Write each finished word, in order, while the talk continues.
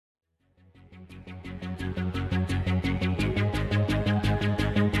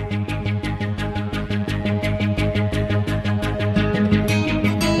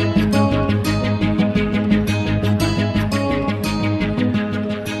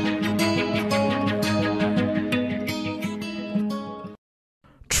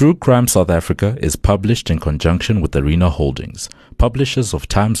True Crime South Africa is published in conjunction with Arena Holdings, publishers of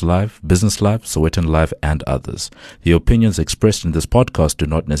Times Live, Business Live, Sowetan Live, and others. The opinions expressed in this podcast do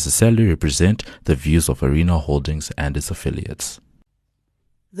not necessarily represent the views of Arena Holdings and its affiliates.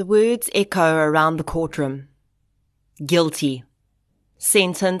 The words echo around the courtroom. Guilty.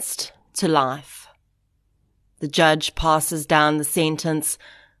 Sentenced to life. The judge passes down the sentence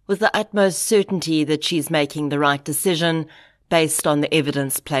with the utmost certainty that she's making the right decision based on the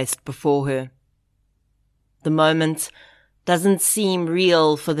evidence placed before her. The moment doesn't seem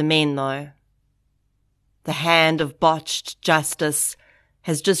real for the men, though. The hand of botched justice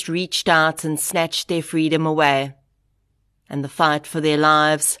has just reached out and snatched their freedom away, and the fight for their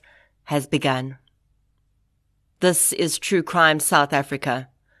lives has begun. This is True Crime South Africa.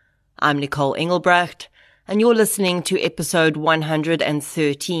 I'm Nicole Engelbrecht, and you're listening to episode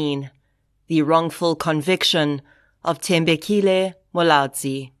 113, The Wrongful Conviction of Thembekile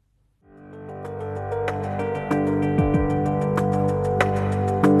Molaudzi.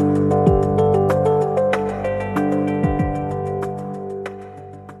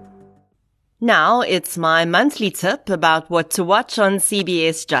 Now it's my monthly tip about what to watch on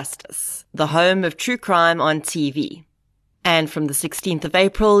CBS Justice, the home of true crime on TV. And from the 16th of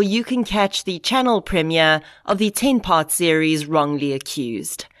April, you can catch the channel premiere of the 10-part series Wrongly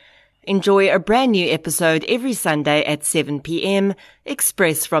Accused. Enjoy a brand new episode every Sunday at 7 p.m,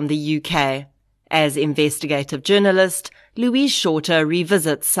 express from the UK. As investigative journalist, Louise Shorter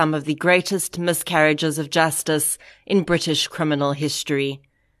revisits some of the greatest miscarriages of justice in British criminal history.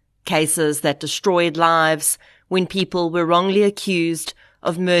 Cases that destroyed lives when people were wrongly accused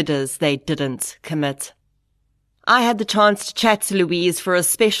of murders they didn't commit. I had the chance to chat to Louise for a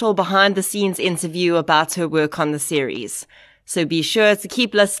special behind-the-scenes interview about her work on the series. So be sure to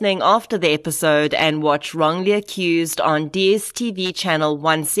keep listening after the episode and watch Wrongly Accused on DSTV channel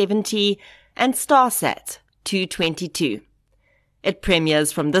 170 and Starsat 222. It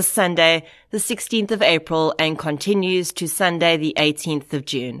premieres from this Sunday, the 16th of April, and continues to Sunday, the 18th of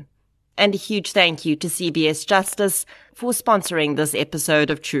June. And a huge thank you to CBS Justice for sponsoring this episode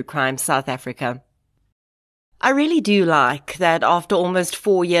of True Crime South Africa. I really do like that after almost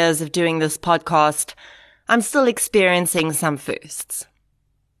 4 years of doing this podcast, I'm still experiencing some firsts.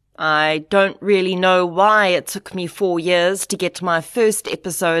 I don't really know why it took me 4 years to get to my first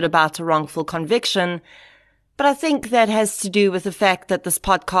episode about a wrongful conviction, but I think that has to do with the fact that this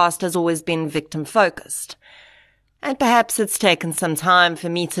podcast has always been victim-focused. And perhaps it's taken some time for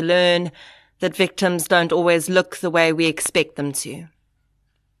me to learn that victims don't always look the way we expect them to.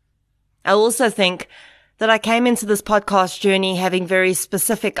 I also think that I came into this podcast journey having very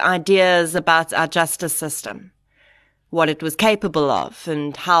specific ideas about our justice system, what it was capable of,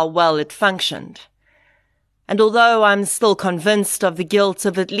 and how well it functioned. And although I'm still convinced of the guilt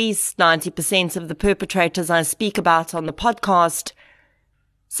of at least 90% of the perpetrators I speak about on the podcast,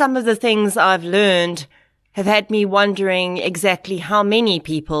 some of the things I've learned have had me wondering exactly how many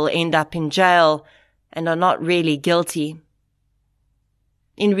people end up in jail and are not really guilty.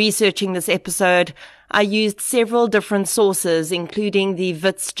 In researching this episode, I used several different sources, including the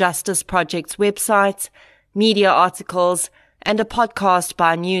Wits Justice Project's website, media articles, and a podcast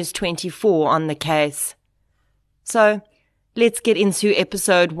by News 24 on the case. So, let's get into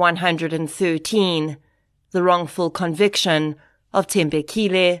episode 113, The Wrongful Conviction of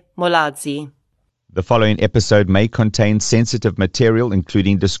Thembekile Molaudzi. The following episode may contain sensitive material,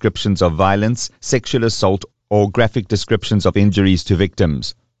 including descriptions of violence, sexual assault, or graphic descriptions of injuries to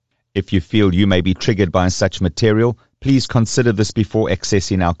victims. If you feel you may be triggered by such material, please consider this before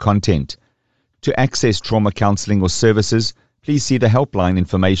accessing our content. To access trauma counseling or services, please see the helpline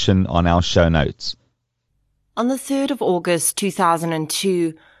information on our show notes. On the 3rd of August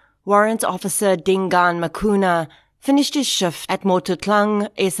 2002, Warrant Officer Dingaan Makuna finished his shift at Mototlang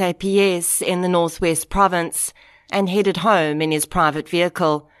SAPS in the Northwest Province and headed home in his private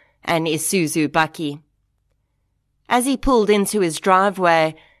vehicle, an Isuzu Bakkie. As he pulled into his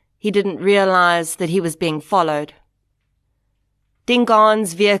driveway, he didn't realize that he was being followed.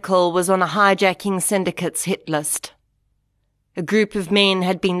 Dingaan's vehicle was on a hijacking syndicate's hit list. A group of men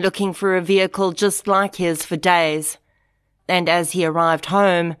had been looking for a vehicle just like his for days, and as he arrived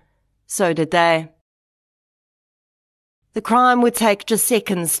home, so did they. The crime would take just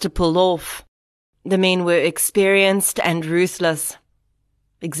seconds to pull off. The men were experienced and ruthless.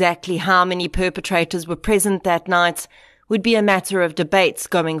 Exactly how many perpetrators were present that night would be a matter of debates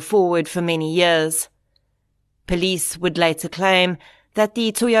going forward for many years. Police would later claim that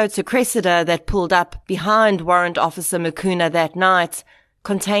the Toyota Cressida that pulled up behind Warrant Officer Makuna that night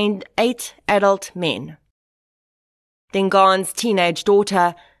contained 8 adult men. Dingaan's teenage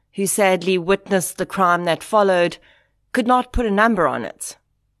daughter who sadly witnessed the crime that followed, could not put a number on it,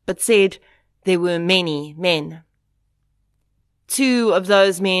 but said there were many men. 2 of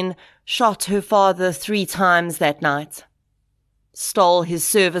those men shot her father 3 times that night, stole his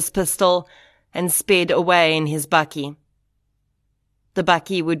service pistol, and sped away in his bakkie. The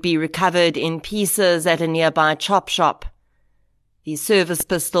bakkie would be recovered in pieces at a nearby chop shop. The service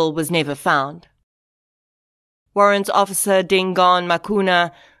pistol was never found. Warrant Officer Dingaan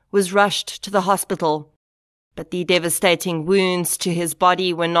Makuna was rushed to the hospital, but the devastating wounds to his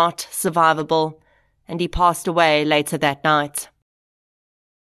body were not survivable, and he passed away later that night.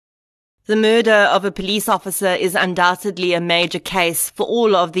 The murder of a police officer is undoubtedly a major case for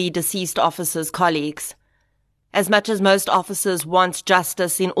all of the deceased officer's colleagues. As much as most officers want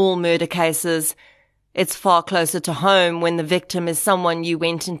justice in all murder cases, it's far closer to home when the victim is someone you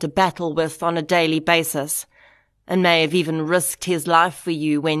went into battle with on a daily basis, and may have even risked his life for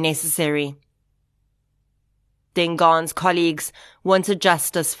you when necessary. Dingaan's colleagues wanted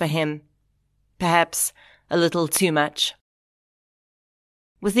justice for him, perhaps a little too much.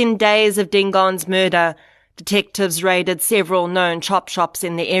 Within days of Dingaan's murder, detectives raided several known chop shops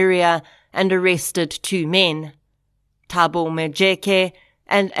in the area and arrested 2 men, Thabo Mejeke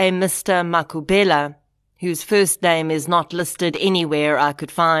and a Mr. Makubela, whose first name is not listed anywhere I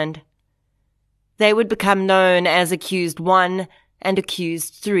could find. They would become known as Accused 1 and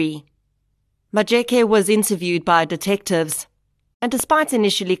Accused 3. Majeke was interviewed by detectives, and despite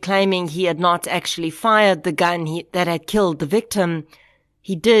initially claiming he had not actually fired the gun that had killed the victim,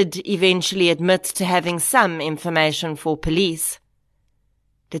 he did eventually admit to having some information for police.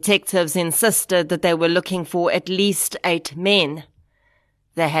 Detectives insisted that they were looking for at least 8 men.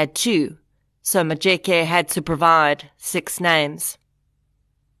 They had 2, so Majeke had to provide 6 names.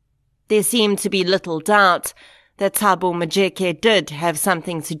 There seemed to be little doubt that Thabo Majeke did have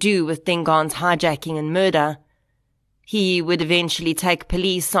something to do with Dingaan's hijacking and murder. He would eventually take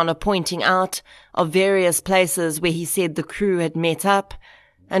police on a pointing out of various places where he said the crew had met up,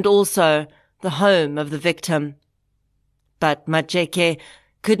 and also the home of the victim. But Majeke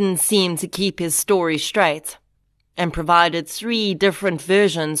couldn't seem to keep his story straight, and provided 3 different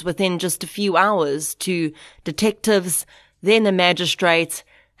versions within just a few hours to detectives, then a magistrate,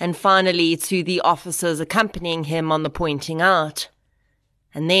 and finally to the officers accompanying him on the pointing out.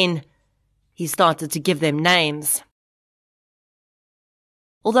 And then he started to give them names.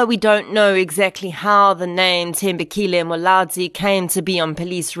 Although we don't know exactly how the name Thembekile Molaudzi came to be on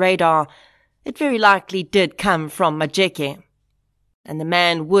police radar, it very likely did come from Majeke, and the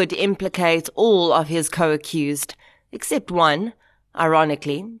man would implicate all of his co-accused, except one,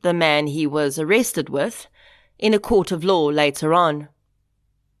 ironically, the man he was arrested with, in a court of law later on.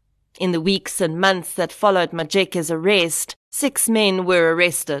 In the weeks and months that followed Majeke's arrest, 6 men were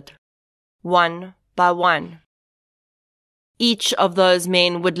arrested, one by one. Each of those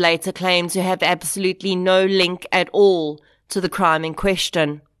men would later claim to have absolutely no link at all to the crime in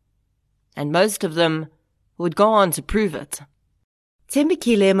question, and most of them would go on to prove it.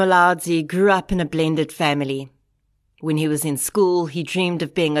 Thembekile Molaudzi grew up in a blended family. When he was in school, he dreamed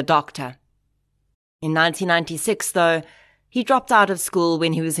of being a doctor. In 1996, though, he dropped out of school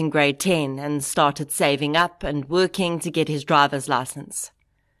when he was in grade 10 and started saving up and working to get his driver's license.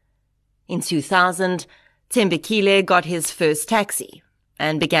 In 2000, Thembekile got his first taxi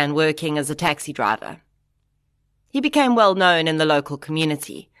and began working as a taxi driver. He became well known in the local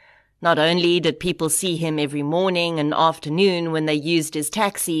community. Not only did people see him every morning and afternoon when they used his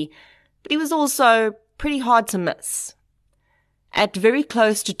taxi, but he was also pretty hard to miss. At very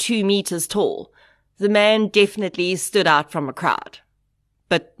close to 2 meters tall, the man definitely stood out from a crowd,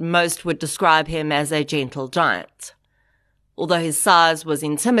 but most would describe him as a gentle giant. Although his size was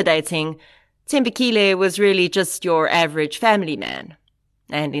intimidating, Thembekile was really just your average family man,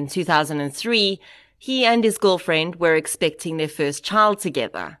 and in 2003, he and his girlfriend were expecting their first child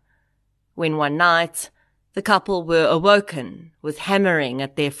together, when one night, the couple were awoken with hammering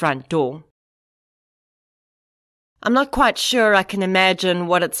at their front door. I'm not quite sure I can imagine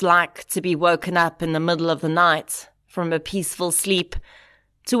what it's like to be woken up in the middle of the night from a peaceful sleep,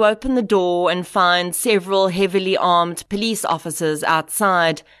 to open the door and find several heavily armed police officers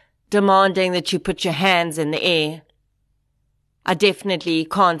outside, demanding that you put your hands in the air. I definitely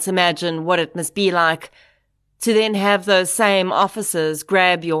can't imagine what it must be like to then have those same officers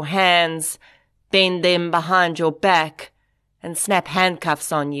grab your hands, bend them behind your back, and snap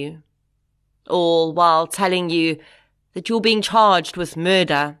handcuffs on you, all while telling you that you're being charged with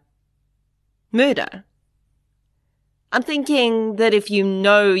murder. Murder? I'm thinking that if you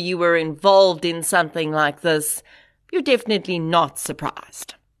know you were involved in something like this, you're definitely not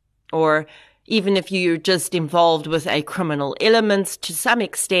surprised. or even if you're just involved with a criminal element to some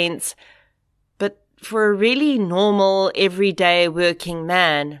extent. But for a really normal, everyday working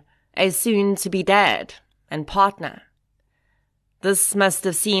man, a soon-to-be dad and partner, this must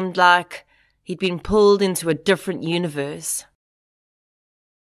have seemed like he'd been pulled into a different universe.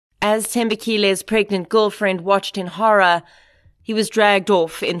 As Thembekile's pregnant girlfriend watched in horror, he was dragged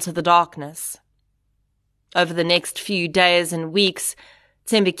off into the darkness. Over the next few days and weeks,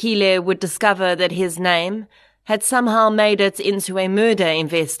 Thembekile would discover that his name had somehow made it into a murder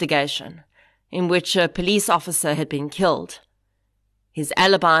investigation in which a police officer had been killed. His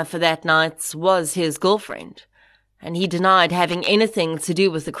alibi for that night was his girlfriend, and he denied having anything to do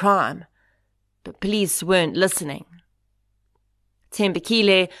with the crime. But police weren't listening.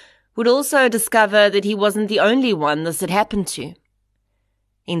 Thembekile would also discover that he wasn't the only one this had happened to.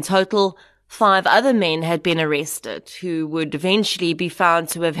 In total, 5 other men had been arrested who would eventually be found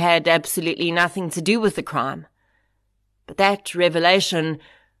to have had absolutely nothing to do with the crime. But that revelation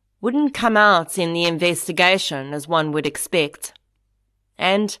wouldn't come out in the investigation as one would expect,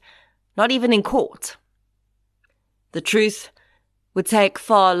 and not even in court. The truth would take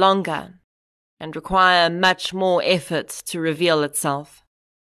far longer and require much more effort to reveal itself.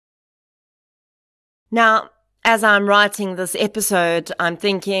 Now, as I'm writing this episode, I'm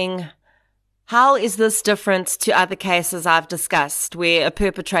thinking, how is this different to other cases I've discussed where a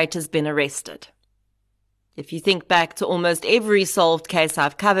perpetrator's been arrested? If you think back to almost every solved case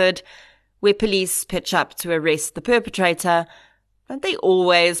I've covered, where police pitch up to arrest the perpetrator, don't they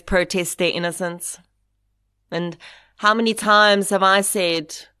always protest their innocence? And how many times have I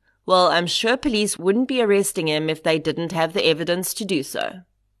said, well, I'm sure police wouldn't be arresting him if they didn't have the evidence to do so.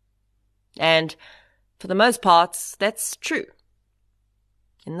 And for the most part, that's true.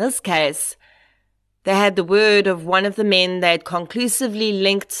 In this case, they had the word of one of the men they'd conclusively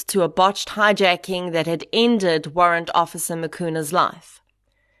linked to a botched hijacking that had ended Warrant Officer Makuna's life.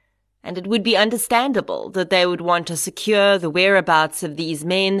 And it would be understandable that they would want to secure the whereabouts of these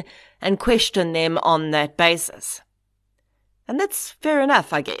men and question them on that basis. And that's fair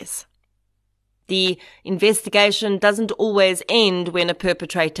enough, I guess. The investigation doesn't always end when a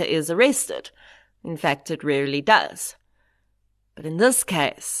perpetrator is arrested. In fact, it rarely does. But in this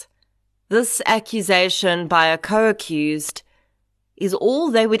case, this accusation by a co-accused is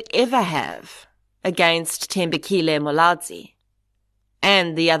all they would ever have against Thembekile Molaudzi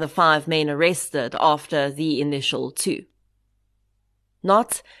and the other 5 men arrested after the initial 2.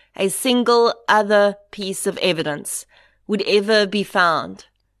 Not a single other piece of evidence would ever be found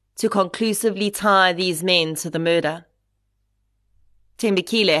to conclusively tie these men to the murder.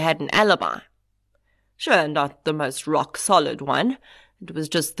 Thembekile had an alibi. Sure, not the most rock-solid one. It was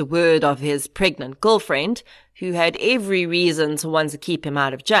just the word of his pregnant girlfriend, who had every reason to want to keep him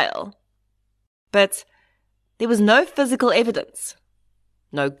out of jail. But there was no physical evidence.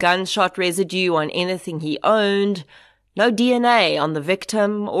 No gunshot residue on anything he owned, no DNA on the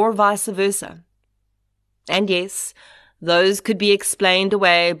victim, or vice versa. And yes, those could be explained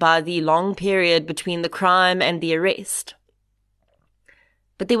away by the long period between the crime and the arrest.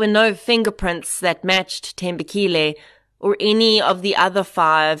 But there were no fingerprints that matched Thembekile or any of the other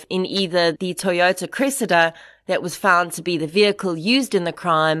 5 in either the Toyota Cressida that was found to be the vehicle used in the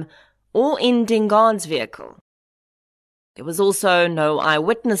crime or in Dingaan's vehicle. There was also no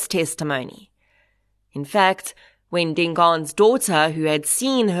eyewitness testimony. In fact, when Dingaan's daughter, who had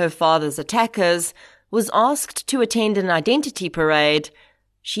seen her father's attackers, was asked to attend an identity parade,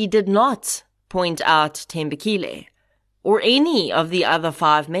 she did not point out Thembekile or any of the other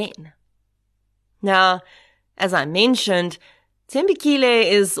 5 men. Now, as I mentioned, Thembekile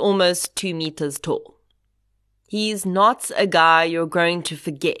is almost 2 meters tall. He's not a guy you're going to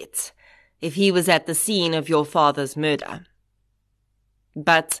forget if he was at the scene of your father's murder.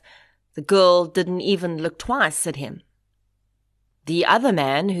 But the girl didn't even look twice at him. The other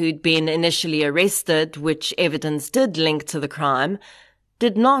man who'd been initially arrested, which evidence did link to the crime,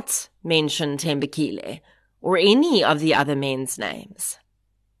 did not mention Thembekile or any of the other men's names.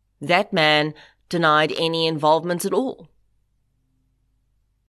 That man denied any involvement at all.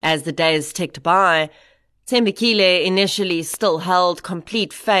 As the days ticked by, Thembekile initially still held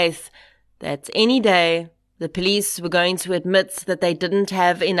complete faith that any day the police were going to admit that they didn't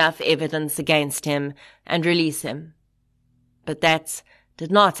have enough evidence against him and release him. But that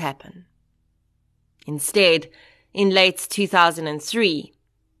did not happen. Instead, in late 2003,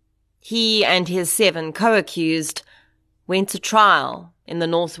 he and his 7 co-accused went to trial in the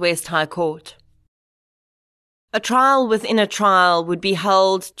Northwest High Court. A trial within a trial would be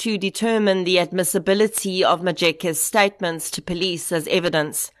held to determine the admissibility of Majeke's statements to police as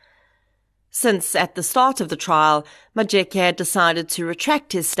evidence, since at the start of the trial, Majeke had decided to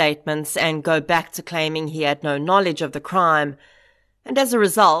retract his statements and go back to claiming he had no knowledge of the crime, and as a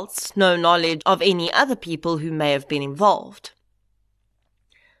result, no knowledge of any other people who may have been involved.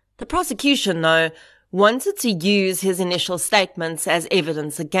 The prosecution, though, wanted to use his initial statements as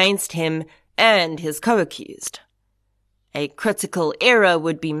evidence against him and his co-accused. A critical error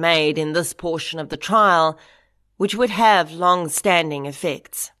would be made in this portion of the trial, which would have long-standing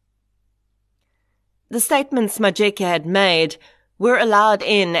effects. The statements Majeke had made were allowed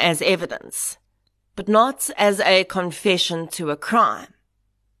in as evidence, but not as a confession to a crime,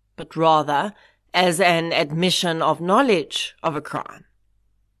 but rather as an admission of knowledge of a crime.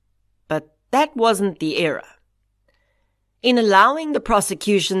 But that wasn't the error. In allowing the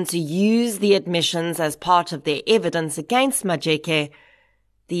prosecution to use the admissions as part of their evidence against Majeke,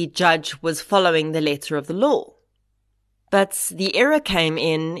 the judge was following the letter of the law. But the error came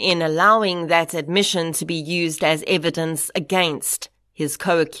in allowing that admission to be used as evidence against his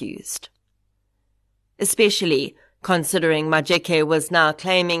co-accused. Especially considering Majeke was now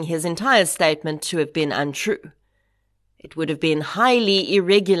claiming his entire statement to have been untrue. It would have been highly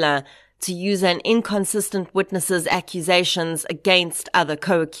irregular to use an inconsistent witness's accusations against other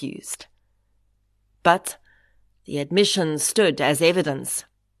co-accused. But the admission stood as evidence.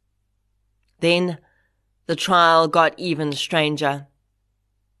 Then the trial got even stranger.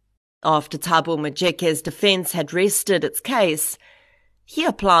 After Thabo Majeke's defense had rested its case, he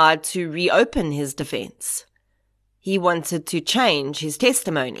applied to reopen his defense. He wanted to change his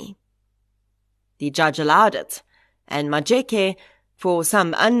testimony. The judge allowed it, and Majeke, for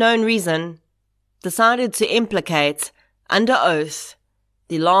some unknown reason, decided to implicate, under oath,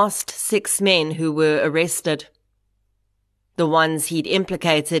 the last 6 men who were arrested, the ones he'd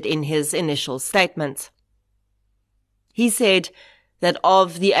implicated in his initial statement. He said that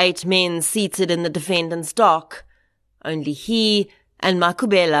of the 8 men seated in the defendant's dock, only he and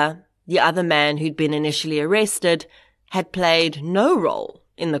Makubela, the other man who'd been initially arrested, had played no role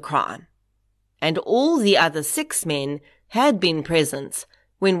in the crime, and all the other 6 men had been present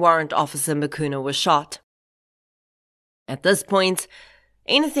when Warrant Officer Mukuna was shot. At this point,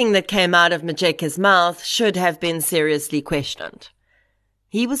 anything that came out of Majeke's mouth should have been seriously questioned.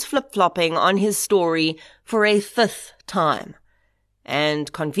 He was flip-flopping on his story for a 5th time,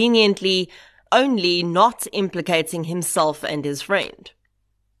 and conveniently only not implicating himself and his friend.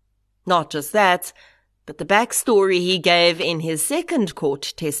 Not just that, but the backstory he gave in his second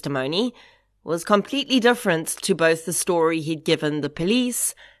court testimony was completely different to both the story he'd given the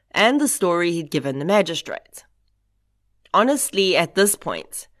police and the story he'd given the magistrate. Honestly, at this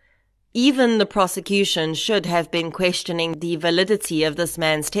point, even the prosecution should have been questioning the validity of this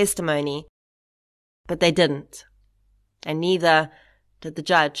man's testimony, but they didn't, and neither did the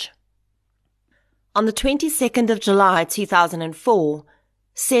judge. On the 22nd of July 2004,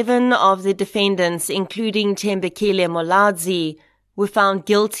 7 of the defendants, including Thembekile Molaudzi, were found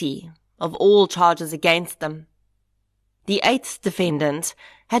guilty of all charges against them. The 8th defendant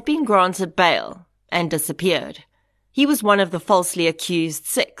had been granted bail and disappeared. He was one of the falsely accused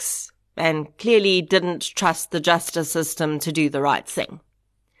 6, and clearly didn't trust the justice system to do the right thing.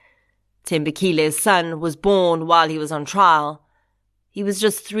 Thembekile's son was born while he was on trial. He was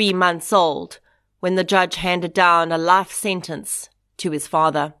just 3 months old when the judge handed down a life sentence to his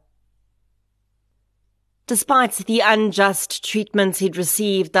father. Despite the unjust treatment he'd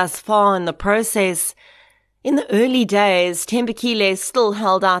received thus far in the process, in the early days, Thembekile still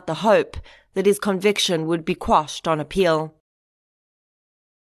held out the hope that his conviction would be quashed on appeal.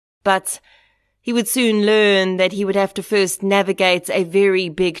 But he would soon learn that he would have to first navigate a very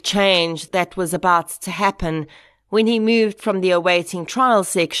big change that was about to happen when he moved from the awaiting trial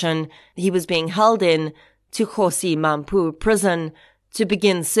section he was being held in to Kgosi Mampuru prison to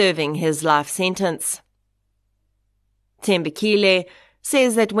begin serving his life sentence. Thembekile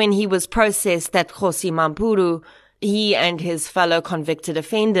says that when he was processed at Kgosi Mampuru, he and his fellow convicted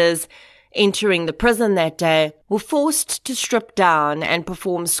offenders entering the prison that day were forced to strip down and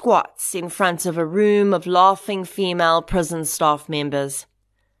perform squats in front of a room of laughing female prison staff members.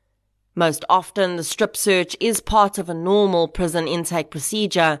 Most often, the strip search is part of a normal prison intake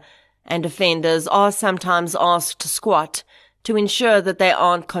procedure, and offenders are sometimes asked to squat to ensure that they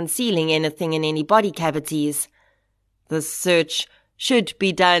aren't concealing anything in any body cavities. This search should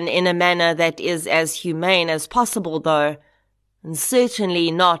be done in a manner that is as humane as possible, though, and certainly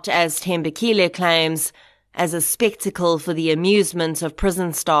not, as Thembekile claims, as a spectacle for the amusement of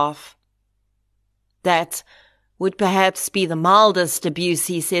prison staff. That would perhaps be the mildest abuse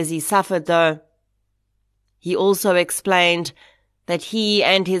he says he suffered, though. He also explained that he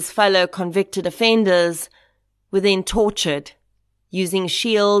and his fellow convicted offenders were then tortured using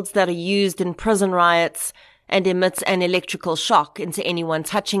shields that are used in prison riots and emits an electrical shock into anyone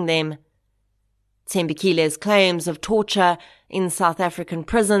touching them. Thembekile's claims of torture in South African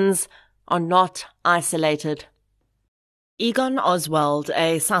prisons are not isolated. Egon Oswald,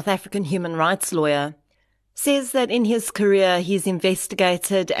 a South African human rights lawyer, says that in his career he's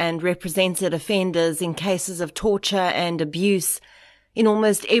investigated and represented offenders in cases of torture and abuse in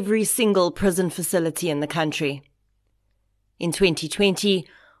almost every single prison facility in the country. In 2020,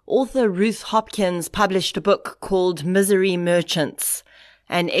 author Ruth Hopkins published a book called Misery Merchants,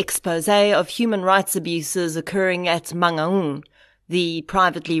 an expose of human rights abuses occurring at Mangaung, the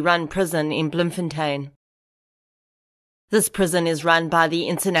privately run prison in Bloemfontein. This prison is run by the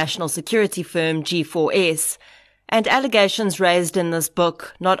international security firm G4S, and allegations raised in this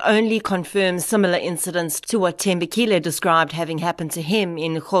book not only confirm similar incidents to what Thembekile described having happened to him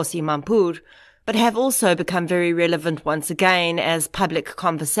in Kgosi Mampur, but have also become very relevant once again as public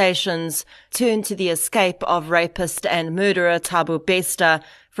conversations turn to the escape of rapist and murderer Thabo Bester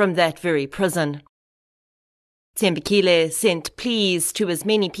from that very prison. Thembekile sent pleas to as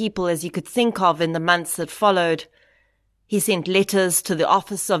many people as he could think of in the months that followed. He sent letters to the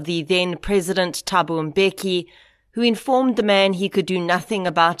office of the then President Thabo Mbeki, who informed the man he could do nothing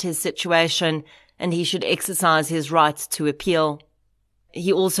about his situation and he should exercise his right to appeal.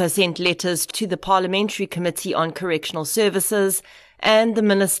 He also sent letters to the Parliamentary Committee on Correctional Services and the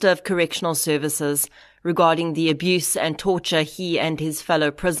Minister of Correctional Services regarding the abuse and torture he and his fellow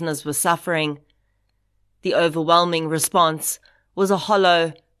prisoners were suffering. The overwhelming response was a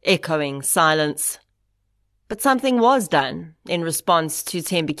hollow, echoing silence. But something was done in response to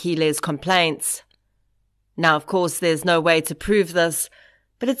Thembekile's complaints. Now, of course, there's no way to prove this,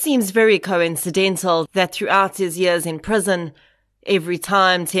 but it seems very coincidental that throughout his years in prison, every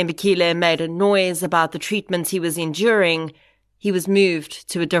time Thembekile made a noise about the treatment he was enduring, he was moved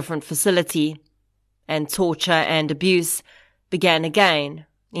to a different facility, and torture and abuse began again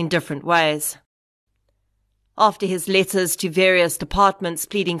in different ways. After his letters to various departments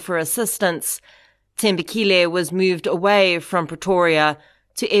pleading for assistance, Thembekile was moved away from Pretoria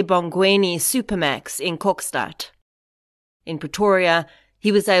to eBongweni Supermax in Kokstad. In Pretoria,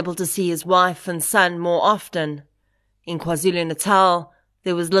 he was able to see his wife and son more often. In KwaZulu-Natal,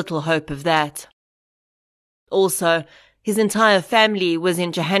 there was little hope of that. Also, his entire family was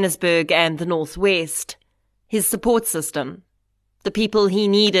in Johannesburg and the Northwest, his support system, the people he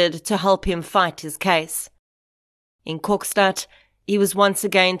needed to help him fight his case. In Kokstad, he was once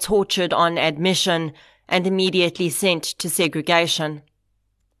again tortured on admission and immediately sent to segregation.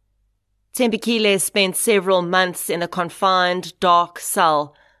 Thembekile spent several months in a confined, dark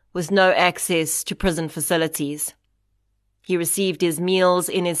cell with no access to prison facilities. He received his meals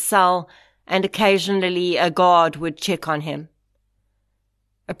in his cell, and occasionally a guard would check on him.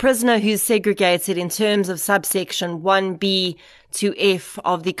 A prisoner who's segregated in terms of subsection 1B to F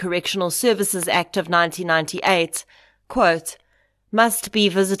of the Correctional Services Act of 1998, quote, must be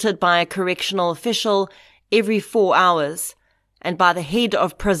visited by a correctional official every 4 hours, and by the head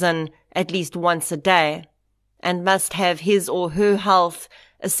of prison at least once a day, and must have his or her health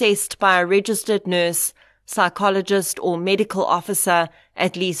assessed by a registered nurse, psychologist or medical officer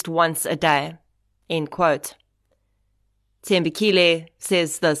at least once a day. End quote. Thembekile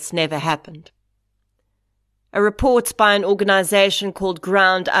says this never happened. A report by an organization called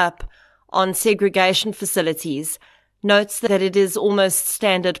Ground Up on segregation facilities notes that it is almost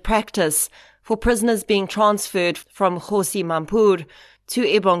standard practice for prisoners being transferred from Kgosi Mampur to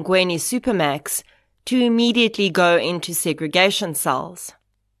eBongweni Supermax to immediately go into segregation cells.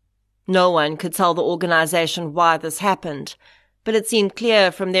 No one could tell the organization why this happened, but it seemed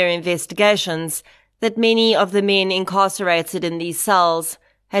clear from their investigations that many of the men incarcerated in these cells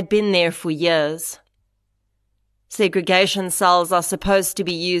had been there for years. Segregation cells are supposed to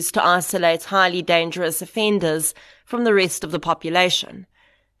be used to isolate highly dangerous offenders from the rest of the population,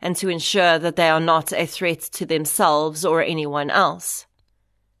 and to ensure that they are not a threat to themselves or anyone else.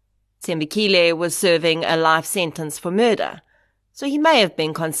 Thembekile was serving a life sentence for murder, so he may have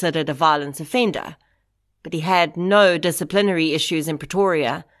been considered a violent offender, but he had no disciplinary issues in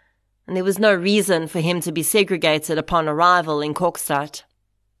Pretoria, and there was no reason for him to be segregated upon arrival in Kokstad.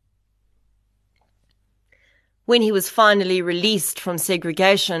 When he was finally released from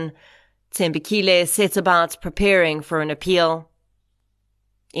segregation, Thembekile set about preparing for an appeal.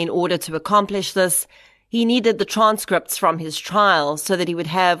 In order to accomplish this, he needed the transcripts from his trial so that he would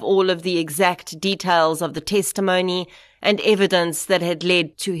have all of the exact details of the testimony and evidence that had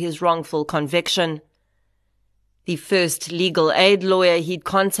led to his wrongful conviction. The first legal aid lawyer he'd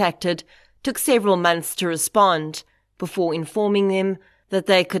contacted took several months to respond before informing them that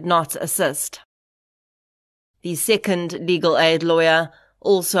they could not assist. The second legal aid lawyer,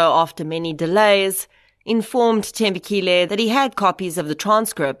 also after many delays, informed Thembekile that he had copies of the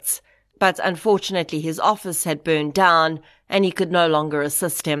transcripts, but unfortunately his office had burned down and he could no longer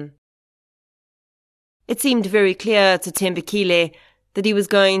assist him. It seemed very clear to Thembekile that he was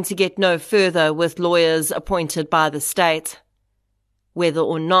going to get no further with lawyers appointed by the state. Whether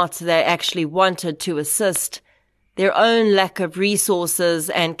or not they actually wanted to assist, their own lack of resources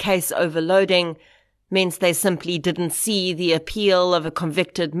and case overloading meant they simply didn't see the appeal of a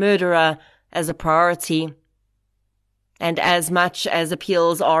convicted murderer as a priority. And as much as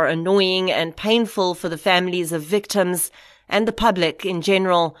appeals are annoying and painful for the families of victims and the public in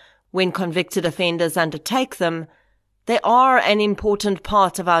general when convicted offenders undertake them, they are an important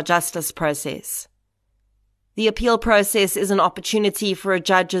part of our justice process. The appeal process is an opportunity for a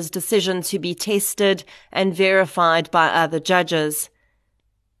judge's decision to be tested and verified by other judges.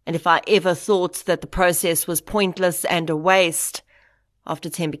 And if I ever thought that the process was pointless and a waste, after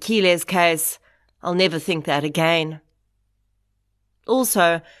Thembekile's case, I'll never think that again.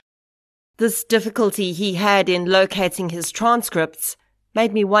 Also, this difficulty he had in locating his transcripts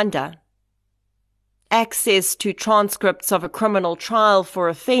made me wonder. Access to transcripts of a criminal trial for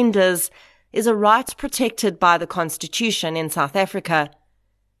offenders is a right protected by the Constitution in South Africa.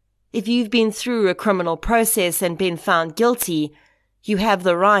 If you've been through a criminal process and been found guilty, you have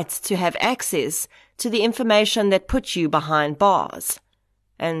the right to have access to the information that puts you behind bars.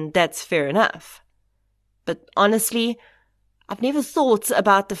 And that's fair enough. But honestly, I've never thought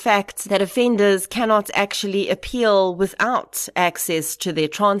about the fact that offenders cannot actually appeal without access to their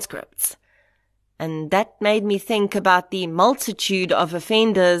transcripts. And that made me think about the multitude of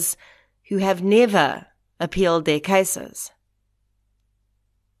offenders who have never appealed their cases.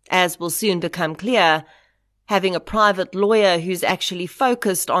 As will soon become clear, having a private lawyer who's actually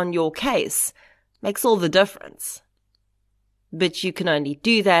focused on your case makes all the difference. But you can only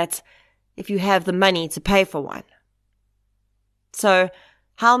do that if you have the money to pay for one. So,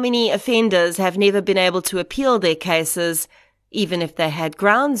 how many offenders have never been able to appeal their cases, even if they had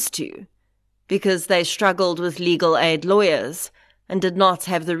grounds to, because they struggled with legal aid lawyers and did not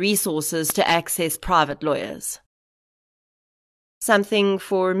have the resources to access private lawyers? Something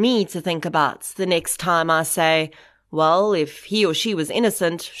for me to think about the next time I say, well, if he or she was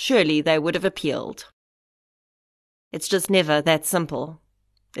innocent, surely they would have appealed. It's just never that simple,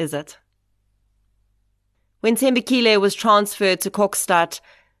 is it? When Thembekile was transferred to Kokstad,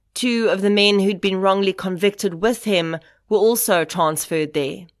 2 of the men who'd been wrongly convicted with him were also transferred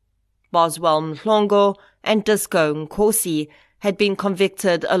there. Boswell Mhlongo and Disco Nkosi had been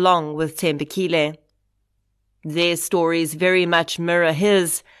convicted along with Thembekile. Their stories very much mirror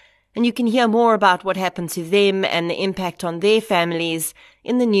his, and you can hear more about what happened to them and the impact on their families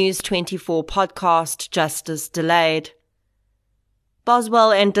in the News 24 podcast Justice Delayed.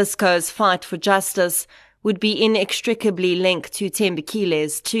 Boswell and Disco's fight for justice would be inextricably linked to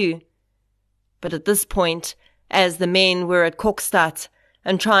Thembekile's too. But at this point, as the men were at Kokstad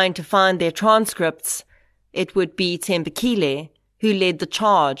and trying to find their transcripts, it would be Thembekile who led the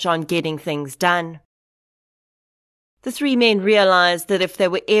charge on getting things done. The 3 men realized that if they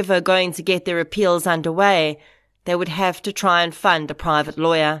were ever going to get their appeals underway, they would have to try and fund a private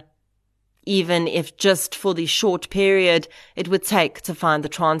lawyer, even if just for the short period it would take to find the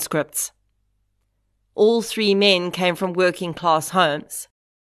transcripts. All 3 men came from working-class homes.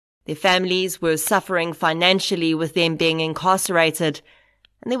 Their families were suffering financially with them being incarcerated,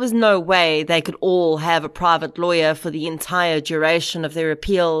 and there was no way they could all have a private lawyer for the entire duration of their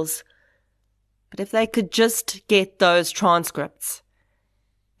appeals. But if they could just get those transcripts,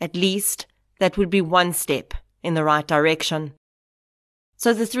 at least that would be one step in the right direction.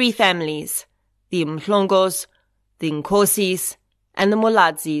 So the 3 families, the Mhlongos, the Nkosis, and the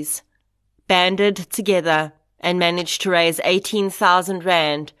Molaudzis, banded together and managed to raise 18,000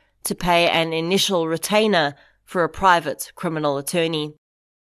 rand to pay an initial retainer for a private criminal attorney.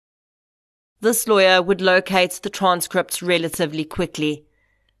 This lawyer would locate the transcripts relatively quickly,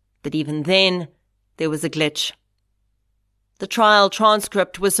 but even then, there was a glitch. The trial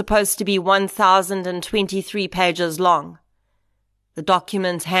transcript was supposed to be 1,023 pages long. The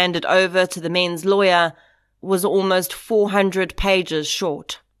document handed over to the men's lawyer was almost 400 pages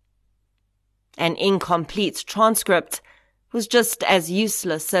short. An incomplete transcript was just as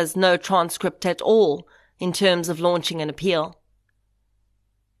useless as no transcript at all in terms of launching an appeal.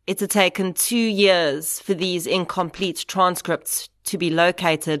 It had taken 2 years for these incomplete transcripts to be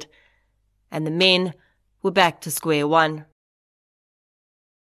located, and the men were back to square one.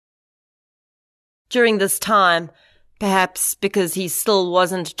 During this time, perhaps because he still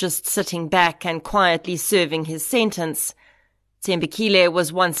wasn't just sitting back and quietly serving his sentence, Thembekile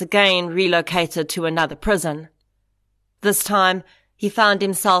was once again relocated to another prison. This time, he found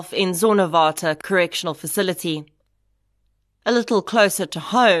himself in Zonnewater Correctional Facility. A little closer to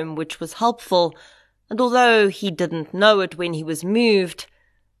home, which was helpful, and although he didn't know it when he was moved,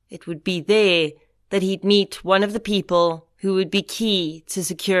 it would be there that he'd meet one of the people who would be key to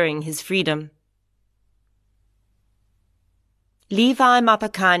securing his freedom. Levi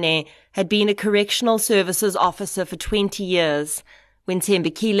Mapakane had been a correctional services officer for 20 years when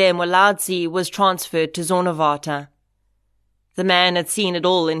Thembekile Molaudzi was transferred to Zonnewater. The man had seen it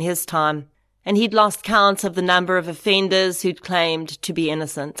all in his time, and he'd lost count of the number of offenders who'd claimed to be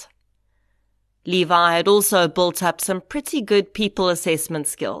innocent. Levi had also built up some pretty good people assessment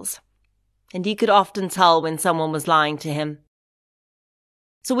skills, and he could often tell when someone was lying to him.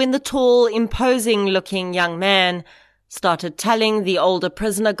 So when the tall, imposing-looking young man started telling the older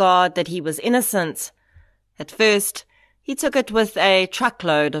prisoner guard that he was innocent, at first he took it with a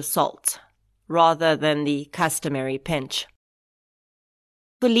truckload of salt, rather than the customary pinch.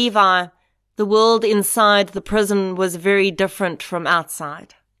 For Levi, the world inside the prison was very different from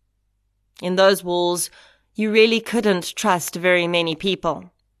outside. In those walls, you really couldn't trust very many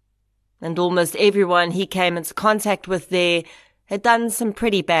people, and almost everyone he came into contact with there had done some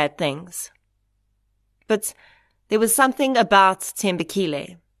pretty bad things. But there was something about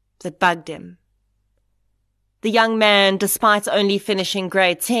Thembekile that bugged him. The young man, despite only finishing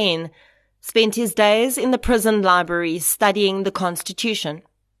grade 10, spent his days in the prison library studying the Constitution.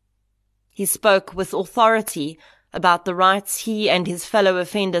 He spoke with authority about the rights he and his fellow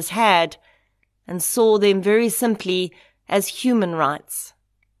offenders had, and saw them very simply as human rights,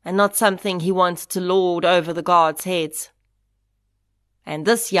 and not something he wanted to lord over the guards' heads. And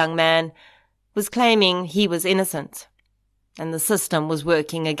this young man was claiming he was innocent, and the system was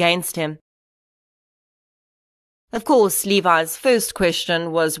working against him. Of course, Levi's first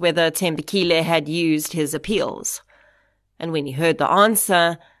question was whether Thembekile had used his appeals, and when he heard the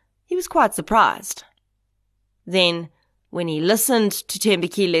answer, he was quite surprised. Then, when he listened to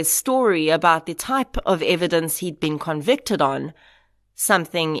Thembekile's story about the type of evidence he'd been convicted on,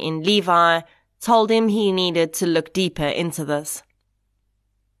 something in Levi told him he needed to look deeper into this.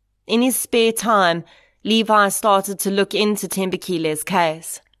 In his spare time, Levi started to look into Thembekile's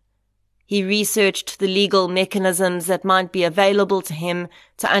case. He researched the legal mechanisms that might be available to him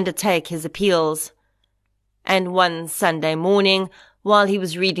to undertake his appeals. And one Sunday morning, while he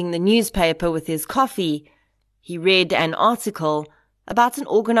was reading the newspaper with his coffee, he read an article about an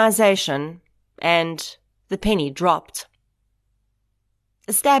organization, and the penny dropped.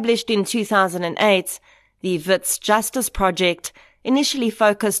 Established in 2008, the Wits Justice Project initially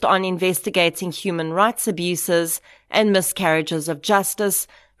focused on investigating human rights abuses and miscarriages of justice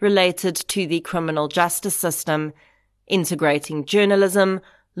related to the criminal justice system, integrating journalism,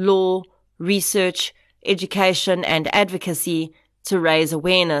 law, research, education, and advocacy to raise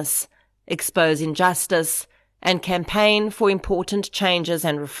awareness, expose injustice, and campaign for important changes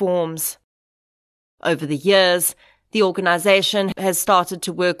and reforms. Over the years, the organization has started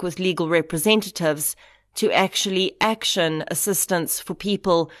to work with legal representatives to actually action assistance for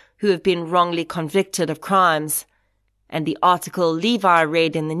people who have been wrongly convicted of crimes, and the article Levi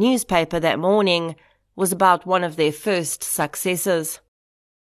read in the newspaper that morning was about one of their first successes.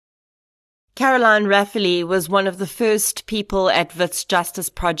 Caroline Rafferty was one of the first people at Wits Justice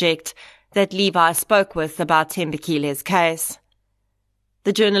Project that Levi spoke with about Thembekile's case.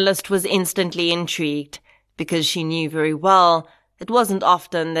 The journalist was instantly intrigued because she knew very well it wasn't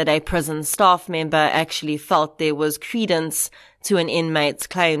often that a prison staff member actually felt there was credence to an inmate's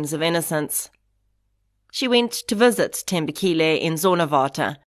claims of innocence. She went to visit Thembekile in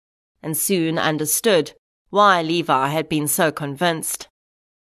Zonnewater and soon understood why Levi had been so convinced.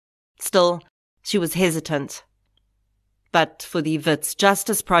 Still, she was hesitant. But for the Wits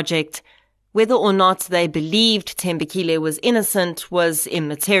Justice Project, whether or not they believed Thembekile was innocent was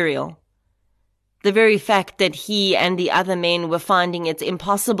immaterial. The very fact that he and the other men were finding it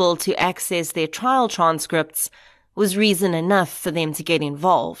impossible to access their trial transcripts was reason enough for them to get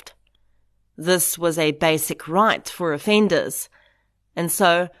involved. This was a basic right for offenders, and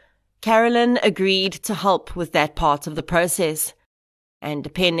so Carolyn agreed to help with that part of the process, and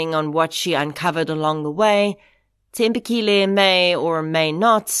depending on what she uncovered along the way, Thembekile may or may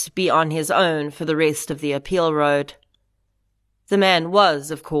not be on his own for the rest of the appeal road. The man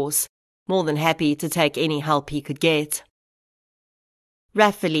was, of course, more than happy to take any help he could get.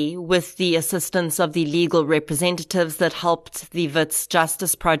 Rafferty, with the assistance of the legal representatives that helped the Wits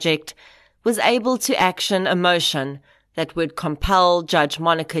Justice Project, was able to action a motion that would compel Judge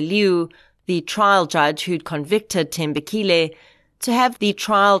Monica Liu, the trial judge who'd convicted Thembekile, to have the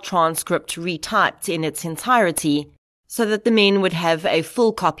trial transcript retyped in its entirety so that the men would have a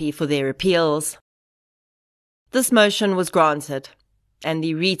full copy for their appeals. This motion was granted, and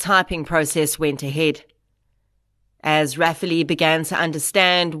the retyping process went ahead. As Rafferty began to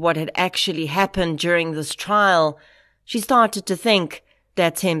understand what had actually happened during this trial, she started to think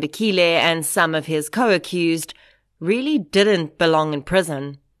that Thembekile and some of his co-accused really didn't belong in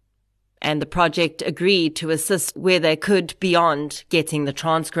prison, and the project agreed to assist where they could beyond getting the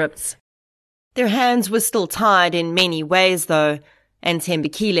transcripts. Their hands were still tied in many ways, though, and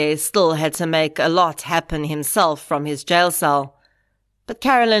Thembekile still had to make a lot happen himself from his jail cell. But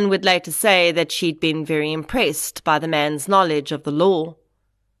Carolyn would later say that she'd been very impressed by the man's knowledge of the law.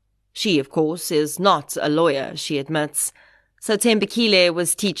 She, of course, is not a lawyer, she admits, so Thembekile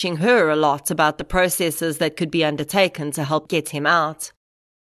was teaching her a lot about the processes that could be undertaken to help get him out.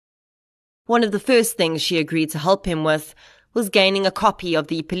 One of the first things she agreed to help him with was gaining a copy of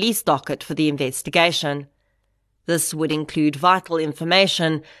the police docket for the investigation. This would include vital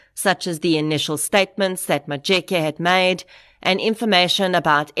information such as the initial statements that Majeke had made and information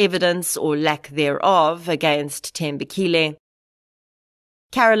about evidence or lack thereof against Thembekile.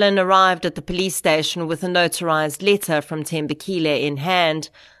 Carolyn arrived at the police station with a notarized letter from Thembekile in hand,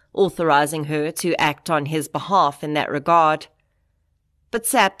 authorizing her to act on his behalf in that regard. But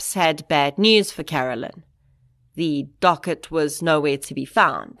SAPS had bad news for Carolyn. The docket was nowhere to be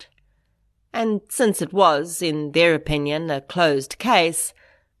found. And since it was, in their opinion, a closed case,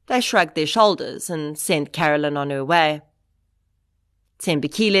 they shrugged their shoulders and sent Carolyn on her way.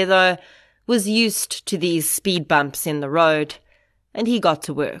 Thembekile, though, was used to these speed bumps in the road, and he got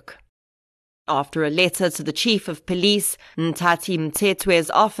to work. After a letter to the chief of police, Ntati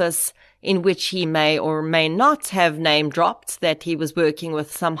Mtetwe's office, in which he may or may not have name-dropped that he was working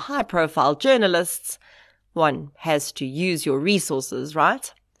with some high-profile journalists, one has to use your resources,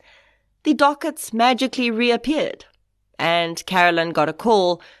 right? The dockets magically reappeared, and Carolyn got a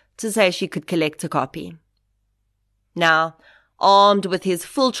call to say she could collect a copy. Now, armed with his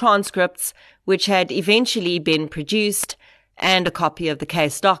full transcripts, which had eventually been produced, and a copy of the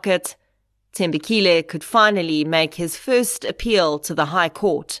case docket, Thembekile could finally make his first appeal to the High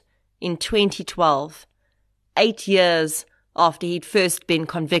Court in 2012, 8 years after he'd first been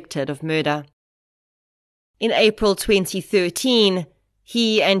convicted of murder. In April 2013,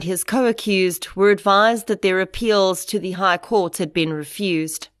 he and his co-accused were advised that their appeals to the High Court had been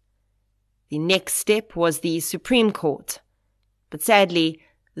refused. The next step was the Supreme Court, but sadly,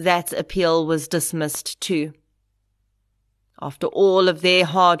 that appeal was dismissed too. After all of their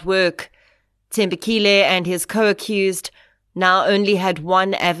hard work, Thembekile and his co-accused now only had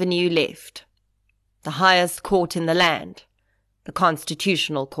one avenue left, the highest court in the land, the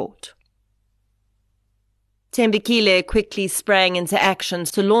Constitutional Court. Thembekile quickly sprang into action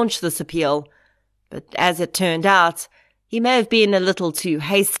to launch this appeal, but as it turned out, he may have been a little too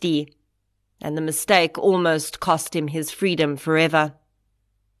hasty, and the mistake almost cost him his freedom forever.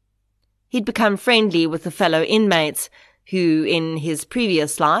 He'd become friendly with a fellow inmate who, in his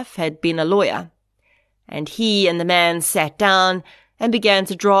previous life, had been a lawyer, and he and the man sat down and began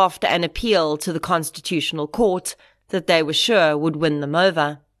to draft an appeal to the Constitutional Court that they were sure would win them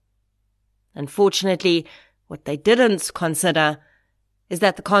over. Unfortunately, what they didn't consider is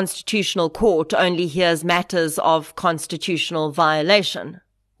that the Constitutional Court only hears matters of constitutional violation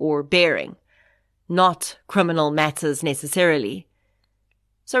or bearing, not criminal matters necessarily.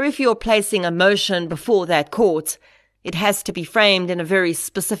 So if you're placing a motion before that court, it has to be framed in a very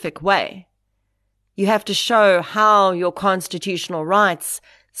specific way. You have to show how your constitutional rights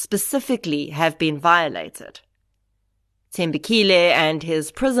specifically have been violated. Thembekile and his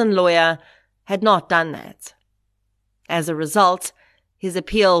prison lawyer had not done that. As a result, his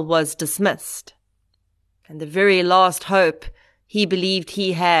appeal was dismissed, and the very last hope he believed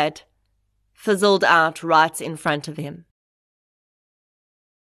he had fizzled out right in front of him.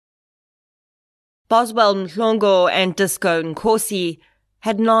 Boswell Mhlongo and Disco Nkosi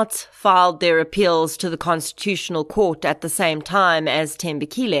had not filed their appeals to the Constitutional Court at the same time as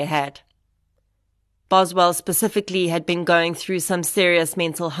Thembekile had. Boswell specifically had been going through some serious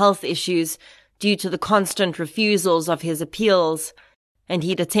mental health issues due to the constant refusals of his appeals, and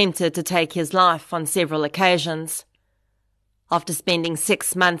he'd attempted to take his life on several occasions. After spending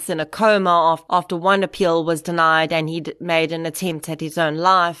 6 months in a coma after one appeal was denied and he'd made an attempt at his own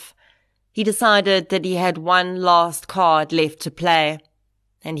life, he decided that he had one last card left to play,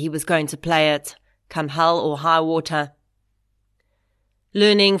 and he was going to play it, come hell or high water.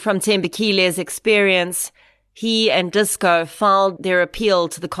 Learning from Thembekile's experience, he and Disco filed their appeal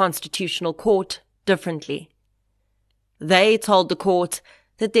to the Constitutional Court differently. They told the court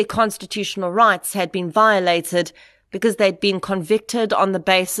that their constitutional rights had been violated because they'd been convicted on the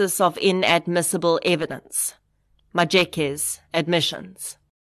basis of inadmissible evidence, Majeke's admissions.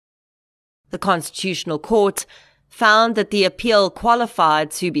 The Constitutional Court found that the appeal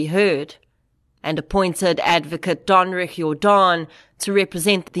qualified to be heard and appointed advocate Donrich Jordan to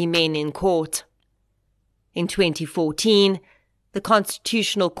represent the men in court. In 2014, the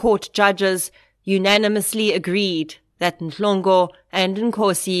Constitutional Court judges unanimously agreed that Nhlongo and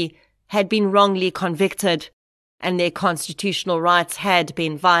Nkosi had been wrongly convicted and their constitutional rights had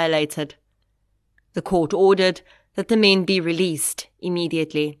been violated. The court ordered that the men be released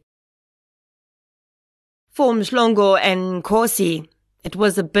immediately. For Nhlongo and Nkosi, it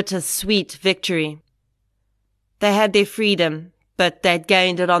was a bittersweet victory. They had their freedom, but they'd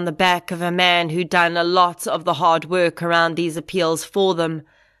gained it on the back of a man who'd done a lot of the hard work around these appeals for them,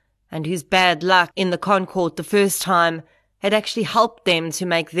 and whose bad luck in the Concourt the first time had actually helped them to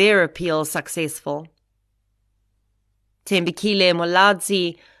make their appeal successful. Thembekile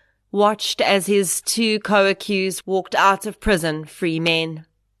Molaudzi watched as his two co-accused walked out of prison free men.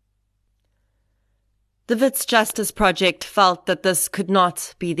 The Wits Justice Project felt that this could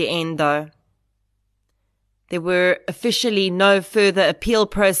not be the end, though. There were officially no further appeal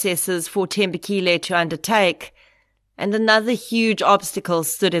processes for Thembekile to undertake, and another huge obstacle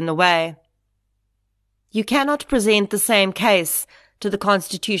stood in the way. You cannot present the same case to the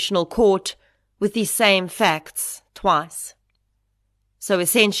Constitutional Court with the same facts twice. So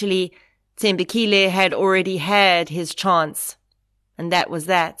essentially, Thembekile had already had his chance, and that was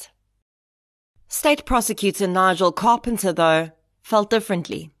that. State Prosecutor Nigel Carpenter, though, felt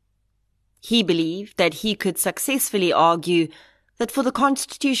differently. He believed that he could successfully argue that for the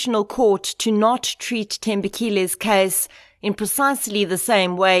Constitutional Court to not treat Thembekile's case in precisely the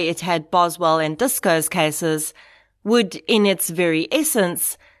same way it had Boswell and Disco's cases would, in its very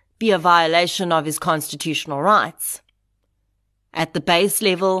essence, be a violation of his constitutional rights. At the base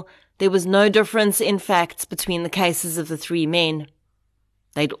level, there was no difference in facts between the cases of the three men.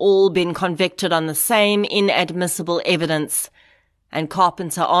 They'd all been convicted on the same inadmissible evidence, and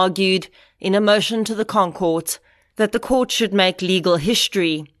Carpenter argued in a motion to the Concourt that the court should make legal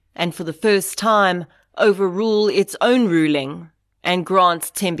history and for the first time overrule its own ruling and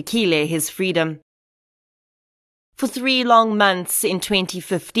grant Thembekile his freedom. For 3 long months in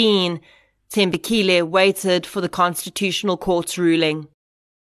 2015, Thembekile waited for the Constitutional Court's ruling.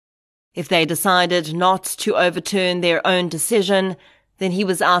 If they decided not to overturn their own decision, then he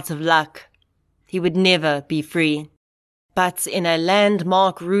was out of luck. He would never be free. But in a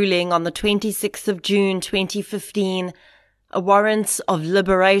landmark ruling on the 26th of June 2015, a warrant of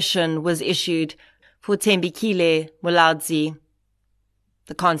liberation was issued for Thembekile Molaudzi.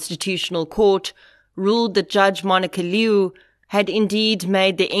 The Constitutional Court ruled that Judge Monica Liu had indeed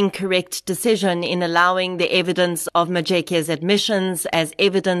made the incorrect decision in allowing the evidence of Majeke's admissions as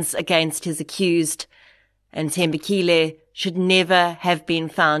evidence against his accused, and Thembekile should never have been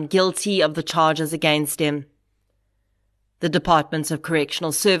found guilty of the charges against him. The Department of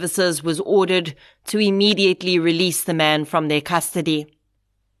Correctional Services was ordered to immediately release the man from their custody.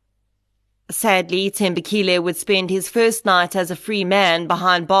 Sadly, Thembekile would spend his first night as a free man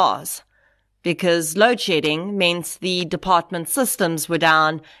behind bars, because load shedding meant the department systems were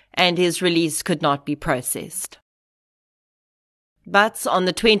down and his release could not be processed. But on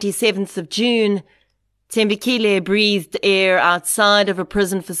the 27th of June, Thembekile breathed air outside of a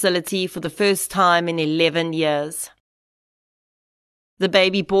prison facility for the first time in 11 years. The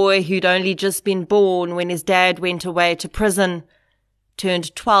baby boy who'd only just been born when his dad went away to prison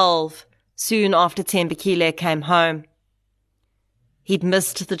turned 12 soon after Thembekile came home. He'd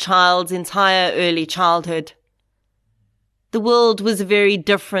missed the child's entire early childhood. The world was a very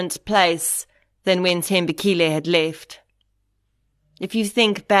different place than when Thembekile had left. If you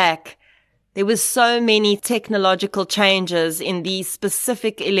think back, there were so many technological changes in the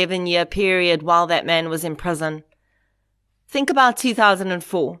specific 11-year period while that man was in prison. Think about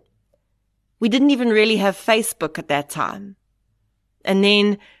 2004. We didn't even really have Facebook at that time. And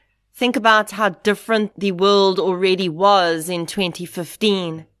then think about how different the world already was in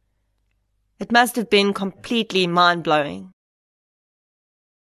 2015. It must have been completely mind-blowing.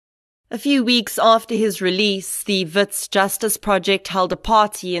 A few weeks after his release, the Wits Justice Project held a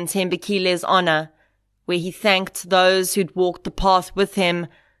party in Thembekile's honor, where he thanked those who'd walked the path with him,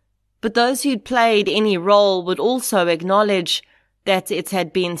 but those who'd played any role would also acknowledge that it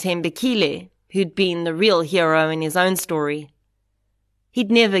had been Thembekile who'd been the real hero in his own story.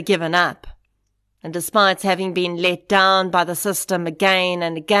 He'd never given up, and despite having been let down by the system again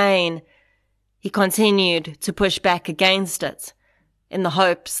and again, he continued to push back against it, in the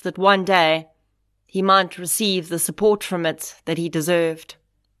hopes that one day he might receive the support from it that he deserved.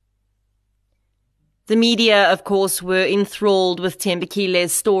 The media, of course, were enthralled with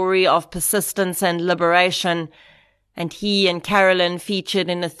Thembekile's story of persistence and liberation, and he and Carolyn featured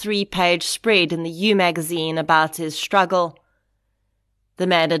in a 3-page spread in the U magazine about his struggle. The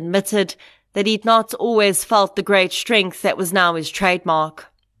man admitted that he'd not always felt the great strength that was now his trademark.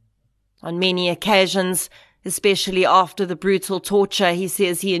 On many occasions, especially after the brutal torture he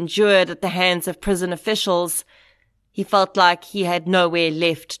says he endured at the hands of prison officials, he felt like he had nowhere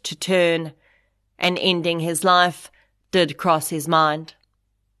left to turn, and ending his life did cross his mind.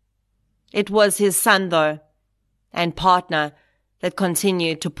 It was his son, though, and partner, that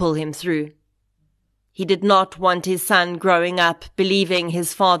continued to pull him through. He did not want his son growing up believing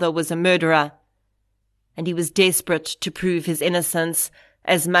his father was a murderer, and he was desperate to prove his innocence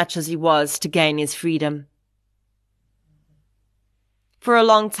as much as he was to gain his freedom. For a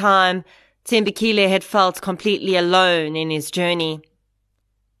long time, Thembekile had felt completely alone in his journey.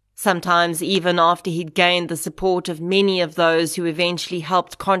 Sometimes even after he'd gained the support of many of those who eventually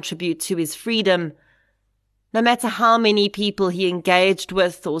helped contribute to his freedom, no matter how many people he engaged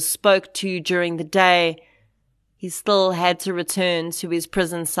with or spoke to during the day, he still had to return to his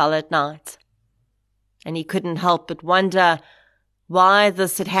prison cell at night. And he couldn't help but wonder why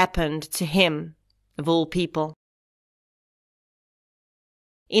this had happened to him, of all people.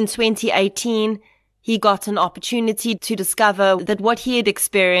 In 2018, he got an opportunity to discover that what he had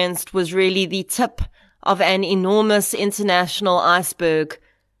experienced was really the tip of an enormous international iceberg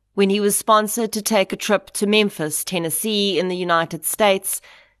when he was sponsored to take a trip to Memphis, Tennessee, in the United States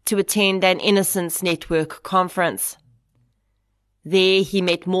to attend an Innocence Network conference. There he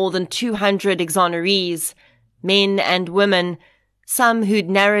met more than 200 exonerees, men and women, some who'd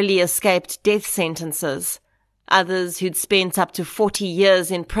narrowly escaped death sentences, others who'd spent up to 40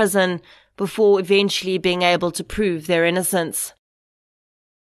 years in prison before eventually being able to prove their innocence.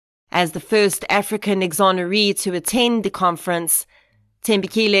 As the first African exoneree to attend the conference,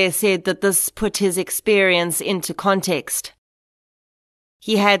 Thembekile said that this put his experience into context.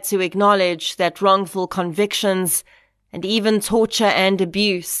 He had to acknowledge that wrongful convictions and even torture and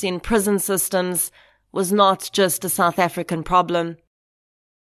abuse in prison systems was not just a South African problem.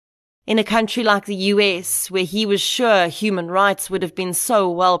 In a country like the US, where he was sure human rights would have been so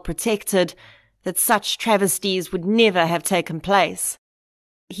well protected that such travesties would never have taken place,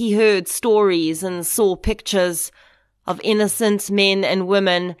 he heard stories and saw pictures of innocent men and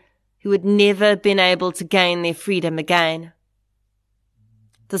women who had never been able to gain their freedom again.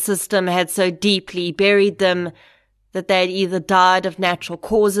 The system had so deeply buried them that they had either died of natural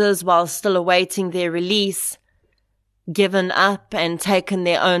causes while still awaiting their release, given up and taken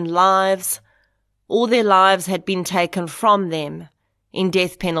their own lives, or their lives had been taken from them in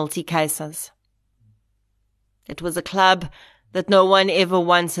death penalty cases. It was a club that no one ever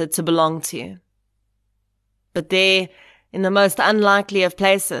wanted to belong to. But there, in the most unlikely of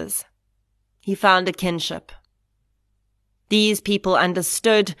places, he found a kinship. These people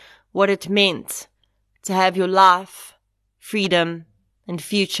understood what it meant to have your life, freedom, and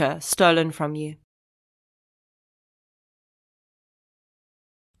future stolen from you.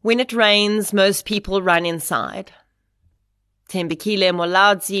 When it rains, most people run inside. Thembekile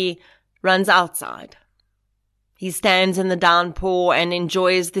Molaudzi runs outside. He stands in the downpour and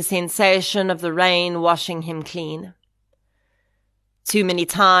enjoys the sensation of the rain washing him clean. Too many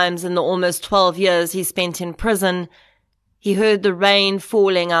times in the almost 12 years he spent in prison, he heard the rain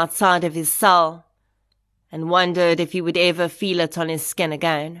falling outside of his cell and wondered if he would ever feel it on his skin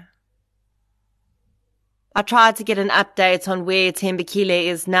again. I tried to get an update on where Thembekile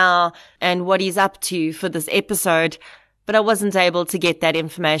is now and what he's up to for this episode, but I wasn't able to get that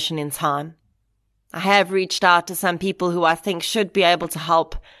information in time. I have reached out to some people who I think should be able to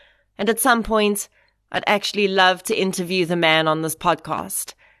help, and at some point, I'd actually love to interview the man on this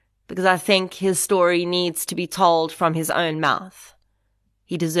podcast, because I think his story needs to be told from his own mouth.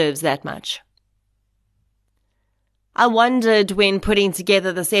 He deserves that much. I wondered when putting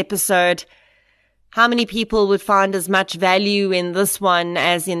together this episode how many people would find as much value in this one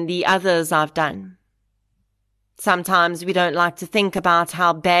as in the others I've done. Sometimes we don't like to think about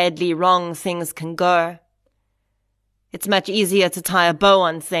how badly wrong things can go. It's much easier to tie a bow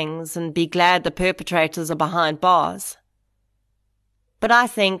on things and be glad the perpetrators are behind bars. But I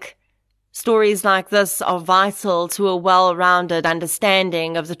think Stories like this are vital to a well-rounded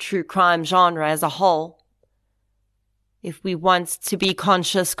understanding of the true crime genre as a whole. If we want to be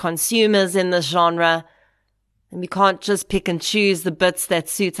conscious consumers in this genre, then we can't just pick and choose the bits that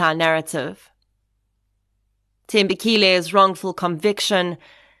suit our narrative. Thembekile's wrongful conviction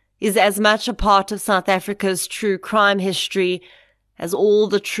is as much a part of South Africa's true crime history as all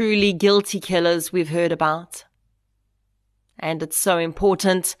the truly guilty killers we've heard about. And it's so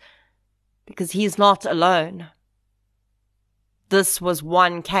important because he's not alone. This was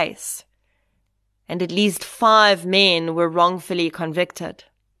one case, and at least 5 men were wrongfully convicted.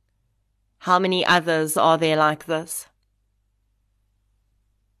 How many others are there like this?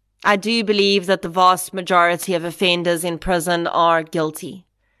 I do believe that the vast majority of offenders in prison are guilty.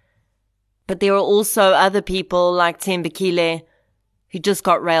 But there are also other people like Thembekile who just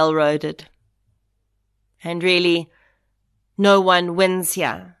got railroaded. And really, no one wins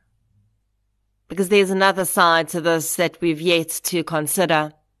here. Because there's another side to this that we've yet to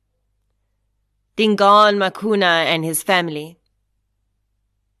consider. Dingaan Makuna and his family.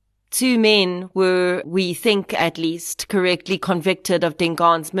 2 men were, we think at least, correctly convicted of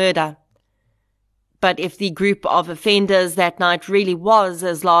Dingaan's murder. But if the group of offenders that night really was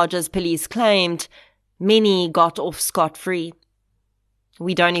as large as police claimed, many got off scot-free.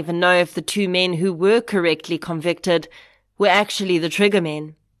 We don't even know if the 2 men who were correctly convicted were actually the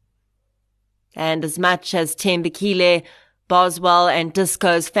triggermen. And as much as Thembekile, Boswell and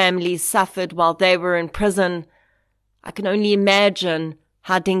Disco's families suffered while they were in prison, I can only imagine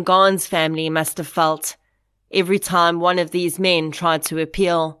how Dingaan's family must have felt every time one of these men tried to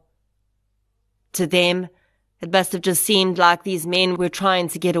appeal. To them, it must have just seemed like these men were trying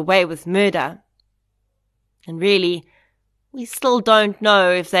to get away with murder. And really, we still don't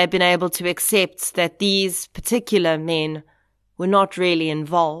know if they've been able to accept that these particular men were not really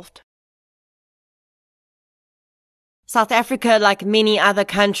involved. South Africa, like many other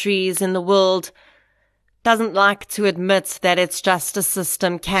countries in the world, doesn't like to admit that its justice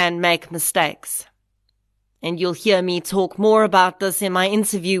system can make mistakes. And you'll hear me talk more about this in my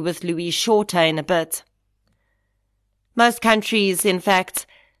interview with Louise Shorter in a bit. Most countries, in fact,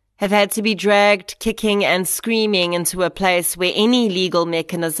 have had to be dragged kicking and screaming into a place where any legal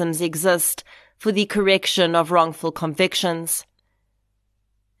mechanisms exist for the correction of wrongful convictions.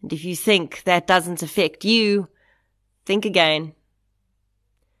 And if you think that doesn't affect you, think again.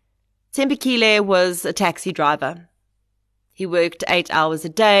 Thembekile was a taxi driver. He worked 8 hours a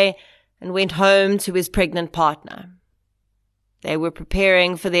day and went home to his pregnant partner. They were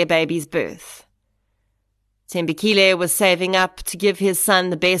preparing for their baby's birth. Thembekile was saving up to give his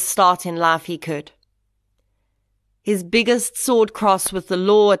son the best start in life he could. His biggest sword cross with the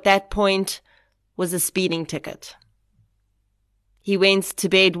law at that point was a speeding ticket. He went to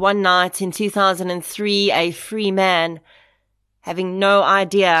bed one night in 2003 a free man, having no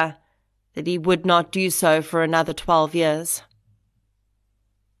idea that he would not do so for another 12 years.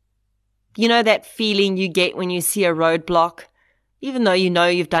 You know that feeling you get when you see a roadblock, even though you know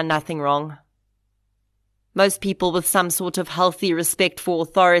you've done nothing wrong? Most people with some sort of healthy respect for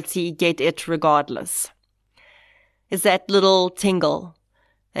authority get it regardless. It's that little tingle,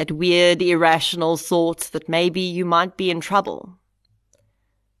 that weird, irrational thought that maybe you might be in trouble.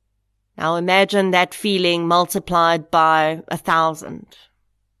 Now imagine that feeling multiplied by 1,000.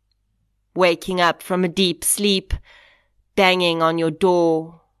 Waking up from a deep sleep, banging on your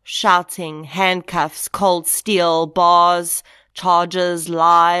door, shouting, handcuffs, cold steel, bars, charges,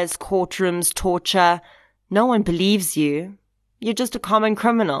 lies, courtrooms, torture. No one believes you. You're just a common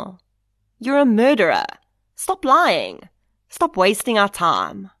criminal. You're a murderer. Stop lying. Stop wasting our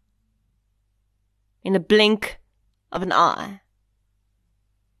time. In a blink of an eye.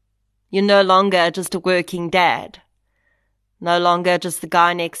 You're no longer just a working dad. No longer just the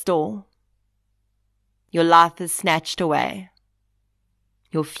guy next door. Your life is snatched away.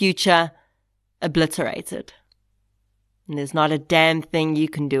 Your future obliterated. And there's not a damn thing you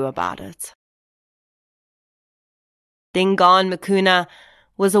can do about it. Dingaan Makuna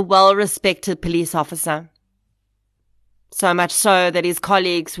was a well-respected police officer. So much so that his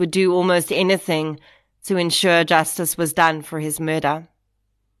colleagues would do almost anything to ensure justice was done for his murder.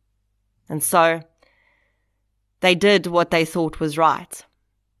 And so, they did what they thought was right.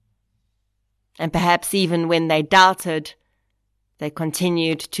 And perhaps even when they doubted, they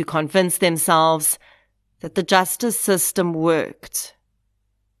continued to convince themselves that the justice system worked.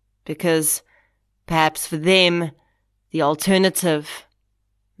 Because perhaps for them, the alternative,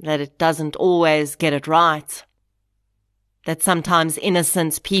 that it doesn't always get it right, that sometimes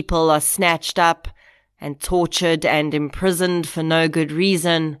innocent people are snatched up and tortured and imprisoned for no good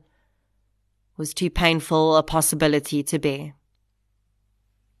reason, was too painful a possibility to bear.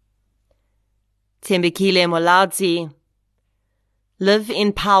 Thembekile Molaudzi, live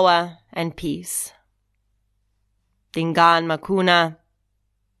in power and peace. Dingaan Makuna,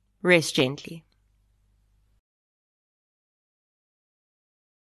 rest gently.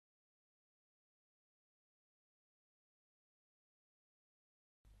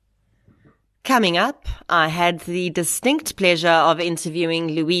 Coming up, I had the distinct pleasure of interviewing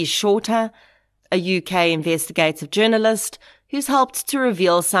Louise Shorter, a UK investigative journalist who's helped to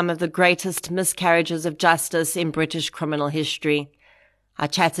reveal some of the greatest miscarriages of justice in British criminal history. I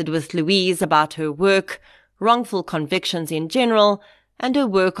chatted with Louise about her work, wrongful convictions in general, and her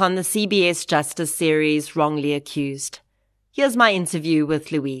work on the CBS Justice series Wrongly Accused. Here's my interview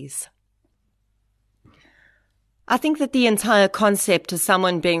with Louise. I think that the entire concept of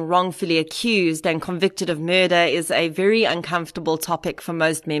someone being wrongfully accused and convicted of murder is a very uncomfortable topic for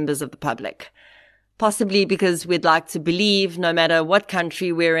most members of the public. Possibly because we'd like to believe, no matter what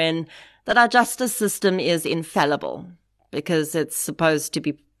country we're in, that our justice system is infallible, because it's supposed to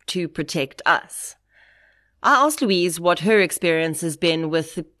be to protect us. I asked Louise what her experience has been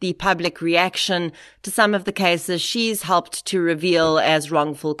with the public reaction to some of the cases she's helped to reveal as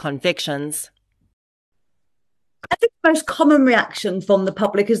wrongful convictions. I think the most common reaction from the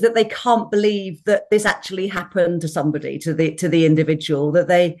public is that they can't believe that this actually happened to somebody, to the individual, that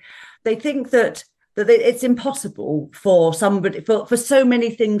they think that it's impossible for somebody, for so many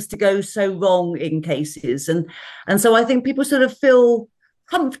things to go so wrong in cases. And so I think people sort of feel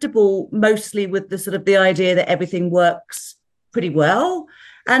comfortable mostly with the sort of the idea that everything works pretty well.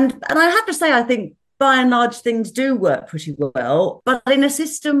 And I have to say, I think by and large, things do work pretty well. But in a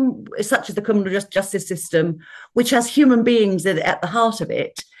system such as the criminal justice system, which has human beings at the heart of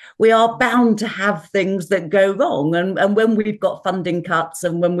it, we are bound to have things that go wrong. And when we've got funding cuts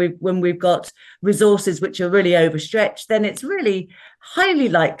and when we've got resources which are really overstretched, then it's really highly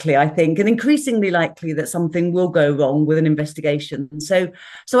likely, I think, and increasingly likely that something will go wrong with an investigation. So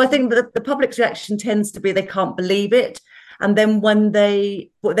I think that the public's reaction tends to be they can't believe it. And then when they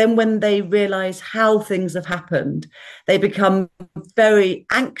realise how things have happened, they become very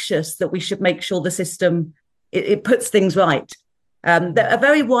anxious that we should make sure the system it puts things right. A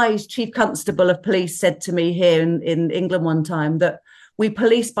very wise chief constable of police said to me here in England one time that we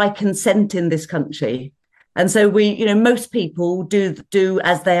police by consent in this country. And so most people do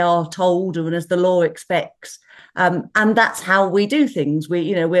as they are told and as the law expects. And that's how we do things.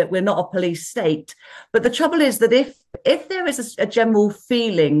 We're not a police state. But the trouble is that if there is a general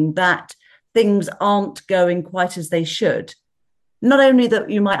feeling that things aren't going quite as they should, not only that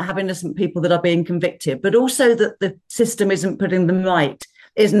you might have innocent people that are being convicted, but also that the system isn't putting them right,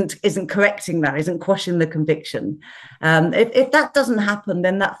 isn't correcting that, isn't quashing the conviction. If that doesn't happen,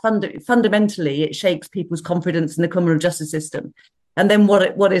 then that fundamentally it shakes people's confidence in the criminal justice system. And then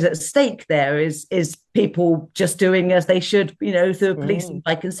what is at stake there is people just doing as they should, through policing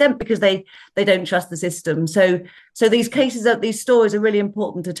by consent because they don't trust the system. So these cases, these stories are really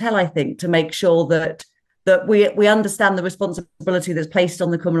important to tell, I think, to make sure that we understand the responsibility that's placed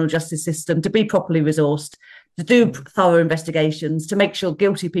on the criminal justice system to be properly resourced, to do thorough investigations, to make sure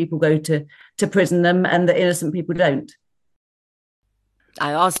guilty people go to prison and that innocent people don't.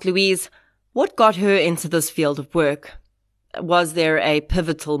 I asked Louise what got her into this field of work. Was there a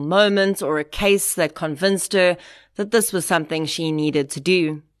pivotal moment or a case that convinced her that this was something she needed to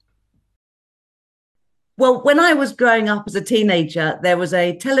do? Well, when I was growing up as a teenager, there was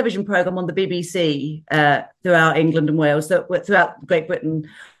a television programme on the BBC throughout England and Wales, throughout Great Britain,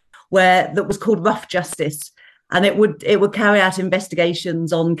 that was called Rough Justice. And it would carry out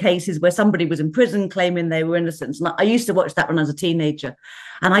investigations on cases where somebody was in prison claiming they were innocent. And I used to watch that when I was a teenager.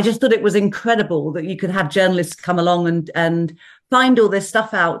 And I just thought it was incredible that you could have journalists come along and find all this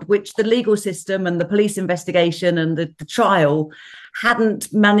stuff out, which the legal system and the police investigation and the trial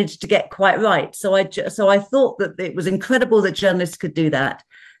hadn't managed to get quite right. So I thought that it was incredible that journalists could do that.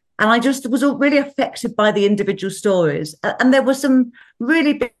 And I just was really affected by the individual stories. And there were some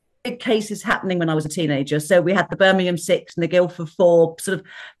really big cases happening when I was a teenager. So we had the Birmingham 6 and the Guildford 4 sort of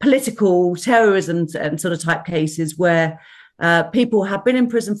political terrorism and sort of type cases where people have been in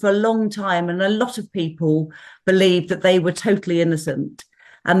prison for a long time, and a lot of people believed that they were totally innocent.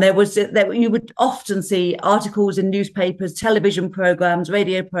 And you would often see articles in newspapers, television programs,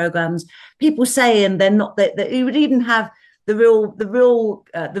 radio programs, people saying they're not. That you would even have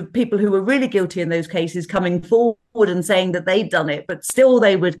the people who were really guilty in those cases coming forward and saying that they'd done it, but still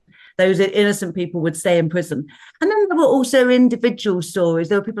those innocent people would stay in prison. And then there were also individual stories.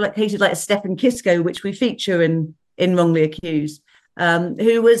 There were people cases like Stephen Kisco, which we feature in Wrongly Accused,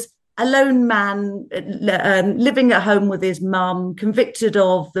 who was a lone man living at home with his mum, convicted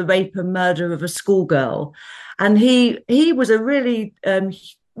of the rape and murder of a schoolgirl. And he was a really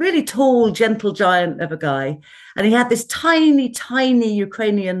tall, gentle giant of a guy. And he had this tiny, tiny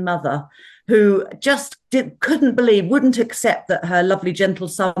Ukrainian mother who just couldn't believe, wouldn't accept that her lovely, gentle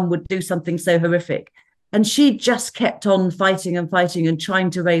son would do something so horrific. And she just kept on fighting and fighting and trying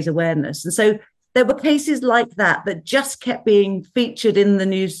to raise awareness. And so there were cases like that just kept being featured in the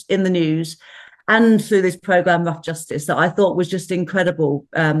news and through this program, Rough Justice, that I thought was just incredible.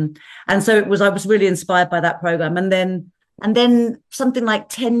 And so I was really inspired by that program. And then something like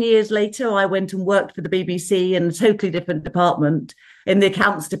 10 years later, I went and worked for the BBC in a totally different department, in the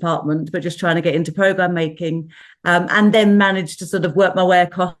accounts department, but just trying to get into program making, and then managed to sort of work my way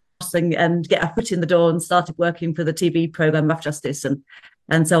across and get a foot in the door and started working for the TV program Rough Justice.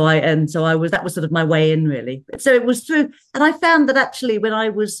 And so I was, that was sort of my way in, really. So it was through, and I found that actually when I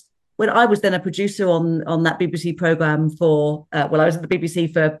was then a producer on that BBC program for, I was at the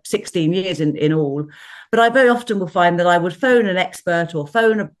BBC for 16 years in all, but I very often will find that I would phone an expert or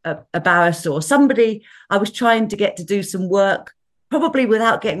phone a barrister or somebody I was trying to get to do some work, probably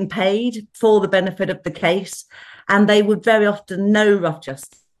without getting paid, for the benefit of the case. And they would very often know Rough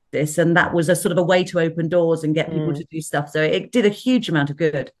Justice. And that was a sort of a way to open doors and get people to do stuff. So it did a huge amount of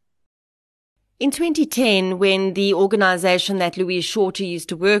good. In 2010, when the organisation that Louise Shorter used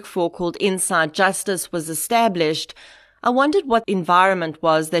to work for, called Inside Justice, was established, I wondered what environment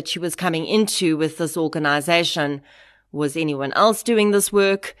was that she was coming into with this organisation. Was anyone else doing this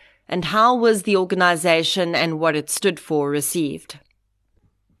work? And how was the organisation and what it stood for received?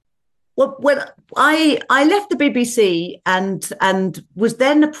 Well, when I left the BBC and was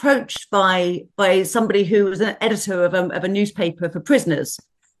then approached by somebody who was an editor of a newspaper for prisoners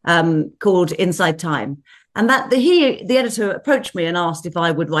called Inside Time, and the editor approached me and asked if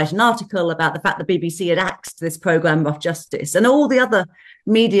I would write an article about the fact the BBC had axed this program Rough Justice, and all the other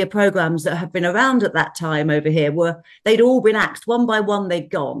media programs that have been around at that time over here they'd all been axed one by one. They'd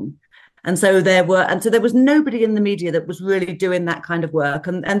gone. And so there was nobody in the media that was really doing that kind of work.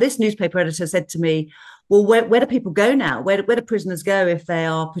 And this newspaper editor said to me, well, where do people go now? Where do prisoners go if they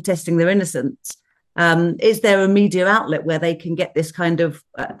are protesting their innocence? Is there a media outlet where they can get this kind of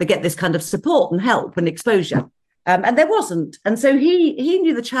support and help and exposure? And there wasn't. And so he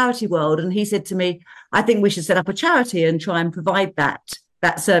knew the charity world, and he said to me, I think we should set up a charity and try and provide that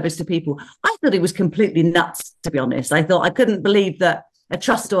service to people. I thought it was completely nuts, to be honest. I thought I couldn't believe that a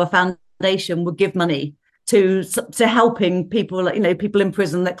trust or a foundation would give money to helping people, people in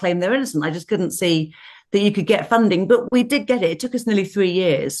prison that claim they're innocent. I just couldn't see that you could get funding, but we did get it. It took us nearly 3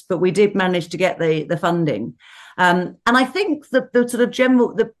 years, but we did manage to get the funding. And I think the sort of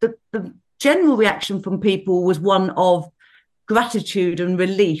general reaction from people was one of gratitude and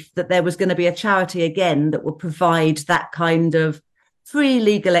relief that there was going to be a charity again that would provide that kind of free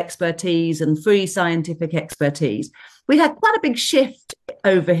legal expertise and free scientific expertise. We had quite a big shift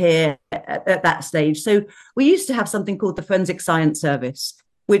over here at that stage. So we used to have something called the Forensic Science Service,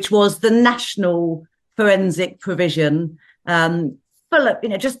 which was the national forensic provision, full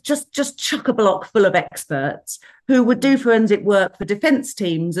of, just chock-a-block full of experts who would do forensic work for defence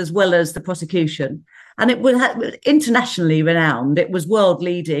teams as well as the prosecution. And it was internationally renowned. It was world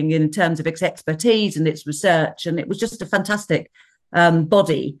leading in terms of its expertise and its research. And it was just a fantastic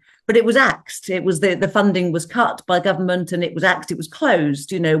body. But it was axed. It was the funding was cut by government, and it was axed. It was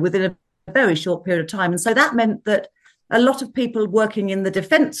closed, within a very short period of time. And so that meant that a lot of people working in the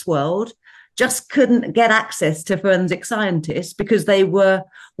defence world just couldn't get access to forensic scientists because they were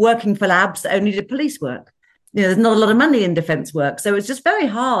working for labs that only did police work. There's not a lot of money in defence work. So it's just very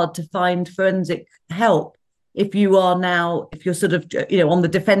hard to find forensic help if you're sort of, on the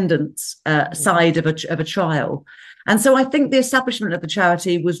defendant's side of a trial. And so I think the establishment of the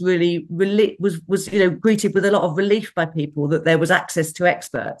charity was really was greeted with a lot of relief by people that there was access to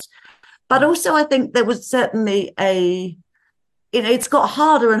experts. But also I think there was certainly it's got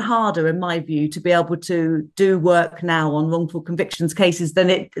harder and harder, in my view, to be able to do work now on wrongful convictions cases than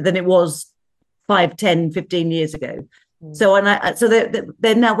it was 5, 10, 15 years ago. So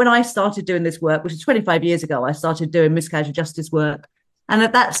they're now, when I started doing this work, which is 25 years ago, I started doing miscarriage of justice work. And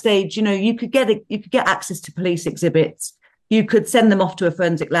at that stage, you could get access to police exhibits. You could send them off to a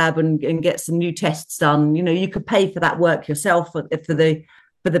forensic lab and get some new tests done. You could pay for that work yourself for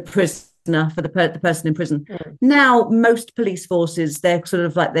the prisoner, for the person in prison. Now, most police forces, they're sort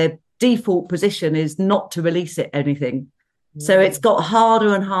of like their default position is not to release anything. So it's got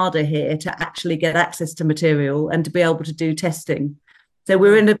harder and harder here to actually get access to material and to be able to do testing. So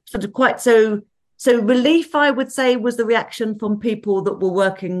we're in a sort of quite so So relief, I would say, was the reaction from people that were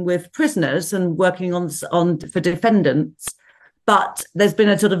working with prisoners and working on for defendants. But there's been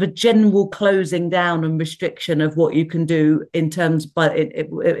a sort of a general closing down and restriction of what you can do in terms,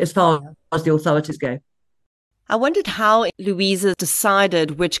 as far as the authorities go. I wondered how Louise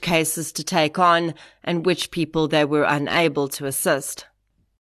decided which cases to take on and which people they were unable to assist.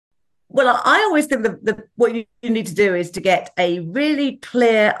 Well, I always think that what you need to do is to get a really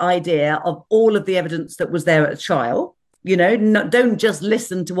clear idea of all of the evidence that was there at the trial. You know, don't just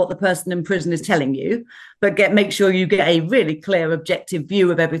listen to what the person in prison is telling you, but make sure you get a really clear, objective view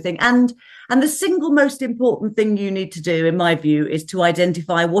of everything. And the single most important thing you need to do, in my view, is to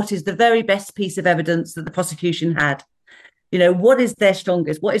identify what is the very best piece of evidence that the prosecution had. You know, what is their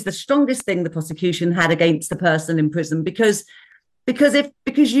strongest? What is the strongest thing the prosecution had against the person in prison? Because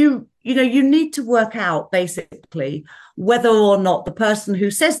you need to work out basically whether or not the person who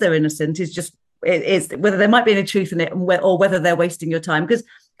says they're innocent is whether there might be any truth in it, or whether they're wasting your time. Because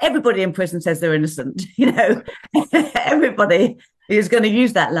everybody in prison says they're innocent. You know, everybody is going to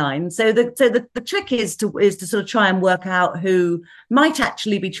use that line. So the trick is to sort of try and work out who might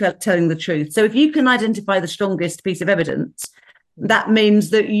actually be telling the truth. So if you can identify the strongest piece of evidence, that means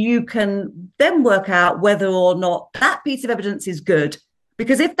that you can then work out whether or not that piece of evidence is good.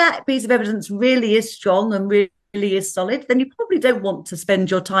 Because if that piece of evidence really is strong and really is solid, then you probably don't want to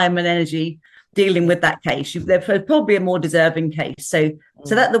spend your time and energy dealing with that case. There's probably a more deserving case. So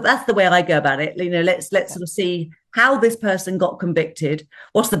that's the way I go about it. You know, let's sort of see how this person got convicted.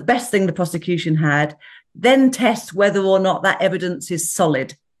 What's the best thing the prosecution had? Then test whether or not that evidence is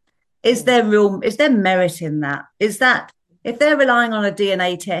solid. Is there merit in that? If they're relying on a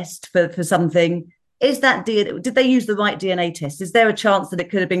DNA test for something, did they use the right DNA test? Is there a chance that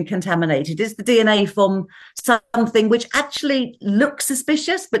it could have been contaminated? Is the DNA from something which actually looks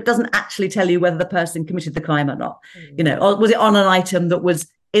suspicious but doesn't actually tell you whether the person committed the crime or not? You know, or was it on an item that was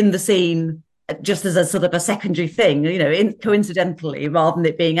in the scene just as a sort of a secondary thing, you know, coincidentally, rather than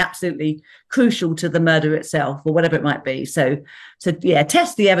it being absolutely crucial to the murder itself or whatever it might be. So yeah,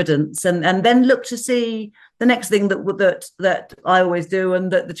 test the evidence and then look to see. The next thing that I always do,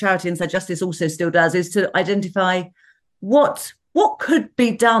 and that the Charity Inside Justice also still does, is to identify what could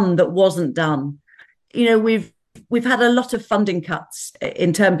be done that wasn't done. You know, we've had a lot of funding cuts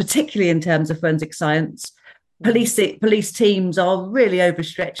particularly in terms of forensic science. Police teams are really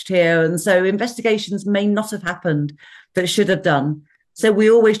overstretched here, and so investigations may not have happened that should have done. So we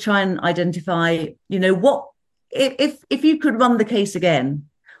always try and identify, you know, what if you could run the case again,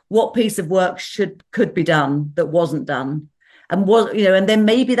 what piece of work could be done that wasn't done, and then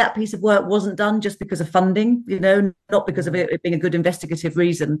maybe that piece of work wasn't done just because of funding, you know, not because of it being a good investigative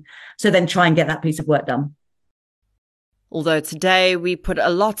reason. So then try and get that piece of work done. Although today we put a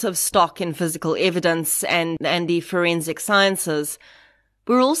lot of stock in physical evidence and the forensic sciences,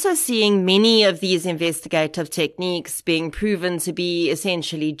 we're also seeing many of these investigative techniques being proven to be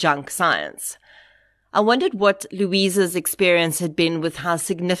essentially junk science. I wondered what Louise's experience had been with how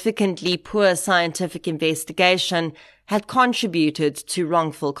significantly poor scientific investigation had contributed to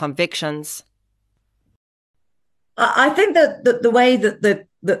wrongful convictions. I think that the way that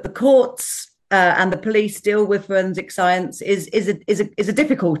the courts and the police deal with forensic science is a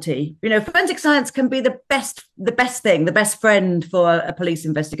difficulty. You know, forensic science can be the best friend for a police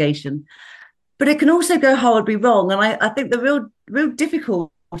investigation, but it can also go horribly wrong. And I think the real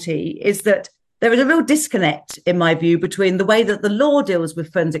difficulty is that there is a real disconnect, in my view, between the way that the law deals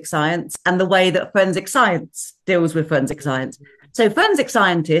with forensic science and the way that forensic science deals with forensic science. So forensic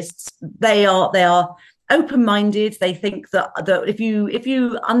scientists, they are open-minded. They think that if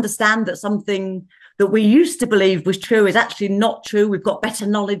you understand that something that we used to believe was true is actually not true, we've got better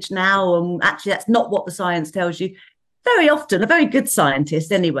knowledge now, and actually that's not what the science tells you. Very often, a very good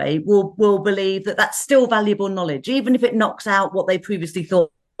scientist, anyway, will believe that that's still valuable knowledge, even if it knocks out what they previously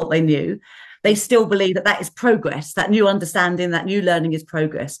thought they knew. They still believe that is progress, that new understanding, that new learning is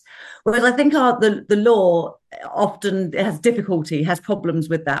progress. Whereas I think the law often has problems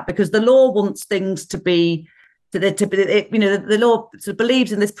with that, because the law wants things to be, the law sort of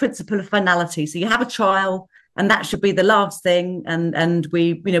believes in this principle of finality. So you have a trial, and that should be the last thing. And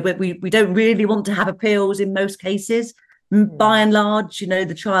we don't really want to have appeals in most cases. By and large, you know,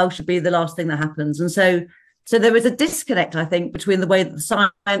 the trial should be the last thing that happens. And so there is a disconnect, I think, between the way that the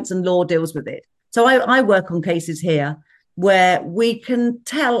science and law deals with it. So I work on cases here where we can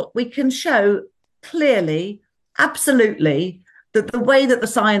show clearly, absolutely, that the way that the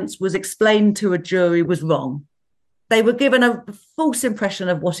science was explained to a jury was wrong. They were given a false impression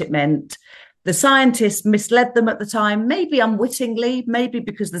of what it meant. The scientists misled them at the time, maybe unwittingly, maybe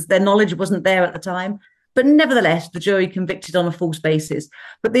because their knowledge wasn't there at the time. But nevertheless, the jury convicted on a false basis.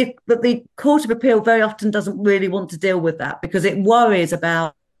 But the Court of Appeal very often doesn't really want to deal with that because it worries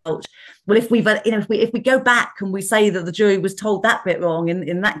about, well, if we go back and we say that the jury was told that bit wrong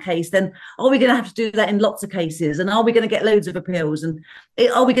in that case, then are we going to have to do that in lots of cases? And are we going to get loads of appeals? And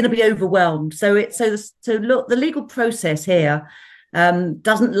are we going to be overwhelmed? So look, the legal process here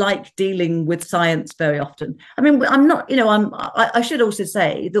doesn't like dealing with science very often. I mean, I should also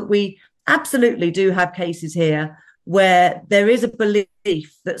say that we absolutely do have cases here where there is a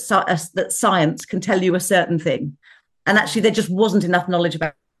belief that science can tell you a certain thing, and actually there just wasn't enough knowledge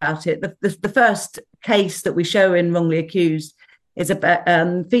about it. The first case that we show in Wrongly Accused is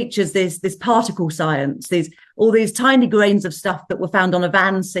features this particle science, all these tiny grains of stuff that were found on a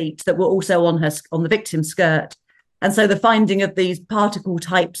van seat that were also on the victim's skirt. And so the finding of these particle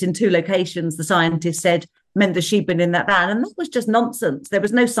types in 2 locations, the scientist said, meant that she'd been in that van. And that was just nonsense. There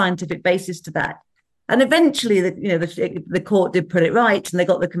was no scientific basis to that. And eventually, the court did put it right and they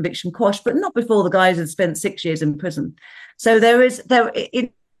got the conviction quashed, but not before the guys had spent 6 years in prison. So it's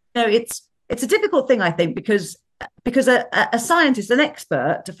a difficult thing, I think, because a scientist, an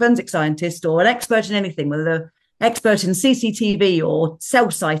expert, a forensic scientist or an expert in anything, whether they're expert in CCTV or cell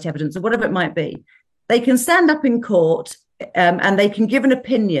site evidence or whatever it might be, they can stand up in court and they can give an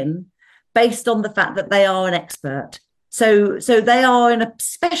opinion based on the fact that they are an expert. So they are in a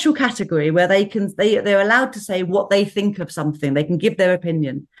special category where they're allowed to say what they think of something. They can give their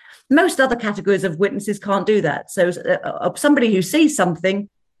opinion. Most other categories of witnesses can't do that. So somebody who sees something,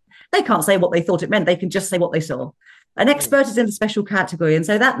 they can't say what they thought it meant. They can just say what they saw. An expert is in a special category. And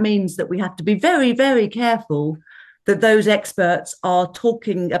so that means that we have to be very, very careful that those experts are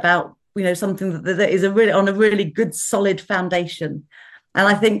talking about something that is on a really good, solid foundation. And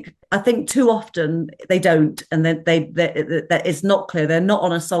I think too often they don't, and that it's not clear. They're not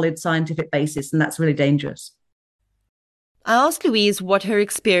on a solid scientific basis, and that's really dangerous. I asked Louise what her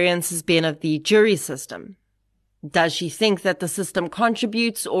experience has been of the jury system. Does she think that the system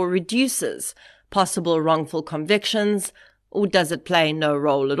contributes or reduces possible wrongful convictions, or does it play no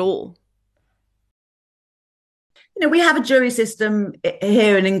role at all? We have a jury system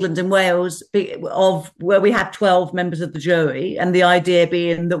here in England and Wales where we have 12 members of the jury, and the idea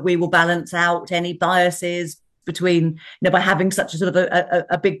being that we will balance out any biases between, by having such a sort of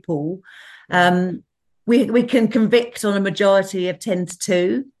a big pool. We can convict on a majority of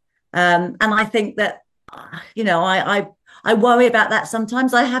 10-2. And I think that, I worry about that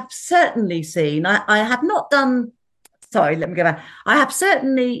sometimes. I have certainly seen, I have not done, sorry, let me go back. I have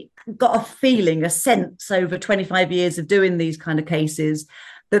certainly got a feeling, a sense over 25 years of doing these kind of cases,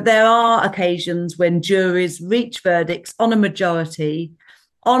 that there are occasions when juries reach verdicts on a majority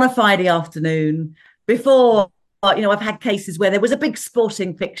on a Friday afternoon before, I've had cases where there was a big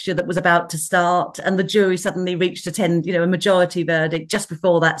sporting fixture that was about to start and the jury suddenly reached a majority verdict just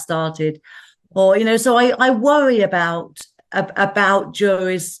before that started. Or, so I worry about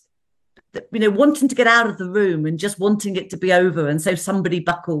juries wanting to get out of the room and just wanting it to be over, and so somebody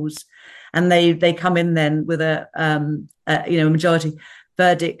buckles, and they come in then with a majority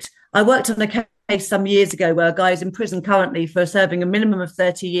verdict. I worked on a case some years ago where a guy is in prison currently for serving a minimum of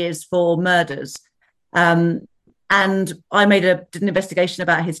 30 years for murders, and I did an investigation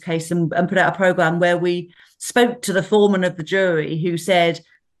about his case and put out a program where we spoke to the foreman of the jury, who said,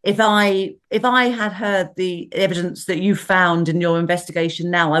 If I had heard the evidence that you found in your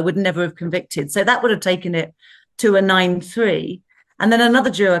investigation now, I would never have convicted. So that would have taken it to a 9-3. And then another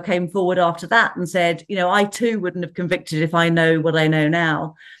juror came forward after that and said, I too wouldn't have convicted if I know what I know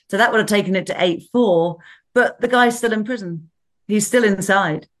now. So that would have taken it to 8-4. But the guy's still in prison. He's still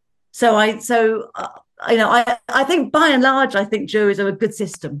inside. So I think by and large, I think juries are a good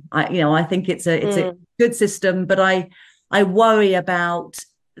system. I think it's a good system, but I worry about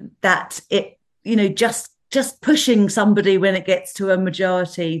that just pushing somebody when it gets to a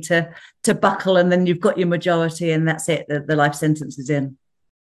majority to buckle, and then you've got your majority and that's it, the life sentence is in.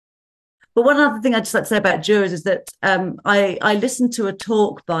 But one other thing I'd just like to say about jurors is that I listened to a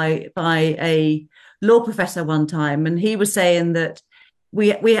talk by a law professor one time, and he was saying that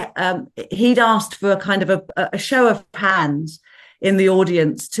he'd asked for a kind of a show of hands in the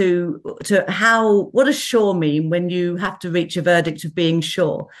audience to what does sure mean when you have to reach a verdict of being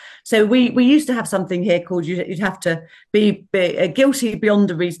sure. So we used to have something here called you'd have to be guilty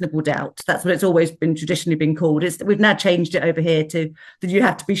beyond a reasonable doubt. That's what it's always been traditionally been called. We've now changed it over here to that you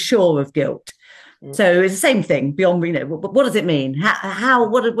have to be sure of guilt. So it's the same thing, beyond, what does it mean?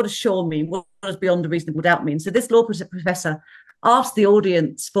 What does sure mean? What does beyond a reasonable doubt mean? So this law professor asked the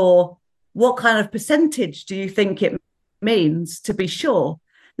audience for what kind of percentage do you think it means to be sure?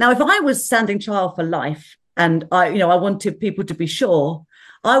 Now, if I was standing trial for life and I wanted people to be sure,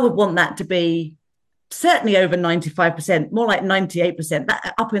 I would want that to be certainly over 95%, more like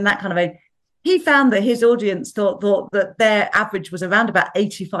 98%, up in that kind of a. He found that his audience thought that their average was around about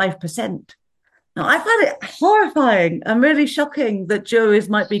 85%. Now, I find it horrifying and really shocking that juries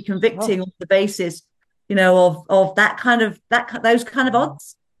might be convicting on the basis, of those kind of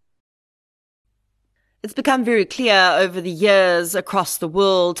odds. It's become very clear over the years across the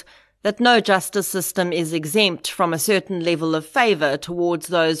world that no justice system is exempt from a certain level of favour towards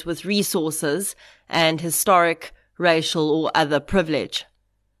those with resources and historic, racial or other privilege.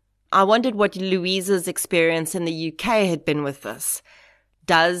 I wondered what Louise's experience in the UK had been with this.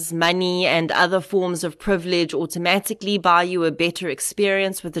 Does money and other forms of privilege automatically buy you a better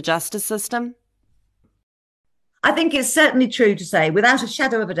experience with the justice system? I think it's certainly true to say, without a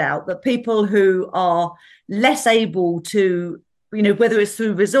shadow of a doubt, that people who are less able to, whether it's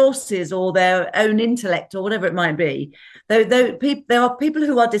through resources or their own intellect or whatever it might be, there are people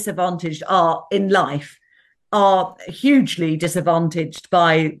who are disadvantaged in life are hugely disadvantaged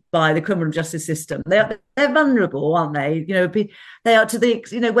by the criminal justice system. They're vulnerable, aren't they? They are to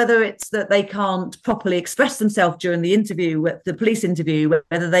the whether it's that they can't properly express themselves during the interview, the police interview,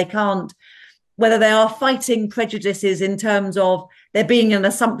 whether they are fighting prejudices in terms of there being an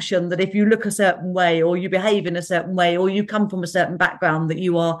assumption that if you look a certain way or you behave in a certain way or you come from a certain background that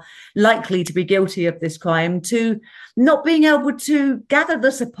you are likely to be guilty of this crime, to not being able to gather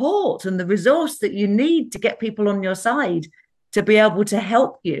the support and the resource that you need to get people on your side to be able to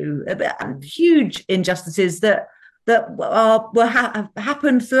help you. Huge injustices that have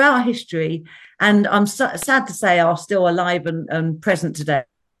happened throughout history and I'm sad to say are still alive and present today.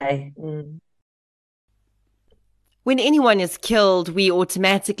 Mm. When anyone is killed, we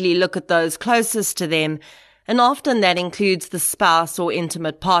automatically look at those closest to them, and often that includes the spouse or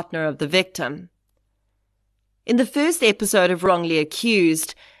intimate partner of the victim. In the first episode of Wrongly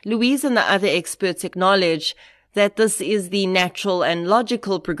Accused, Louise and the other experts acknowledge that this is the natural and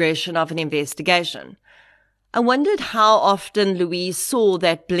logical progression of an investigation. I wondered how often Louise saw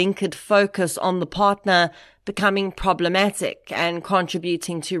that blinkered focus on the partner becoming problematic and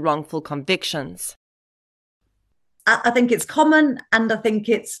contributing to wrongful convictions. I think it's common and I think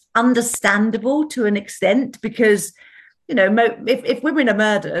it's understandable to an extent because, if women are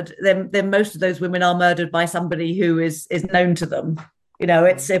murdered, then most of those women are murdered by somebody who is known to them.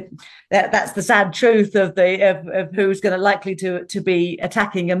 That's the sad truth of who's going to likely to be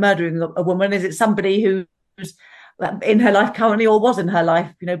attacking and murdering a woman. Is it somebody who's in her life currently or was in her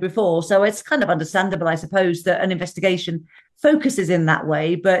life, before? So it's kind of understandable, I suppose, that an investigation focuses in that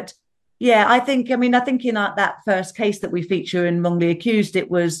way. But yeah, I think in that first case that we feature in Wrongly Accused, there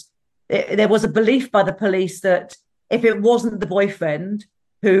was a belief by the police that if it wasn't the boyfriend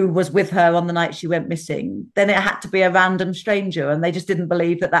who was with her on the night she went missing, then it had to be a random stranger, and they just didn't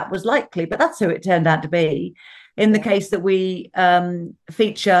believe that was likely. But that's who it turned out to be. In the case that we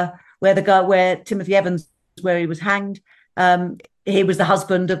feature, where Timothy Evans, where he was hanged, he was the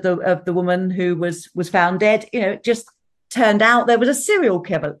husband of the woman who was found dead. It just turned out there was a serial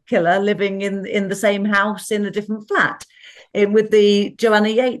killer living in the same house in a different flat. With the Joanna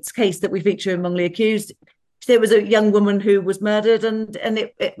Yates case that we feature in Wrongly Accused, there was a young woman who was murdered, and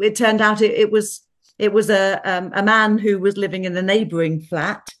it turned out it was a man who was living in the neighbouring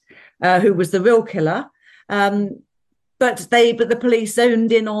flat who was the real killer. But the police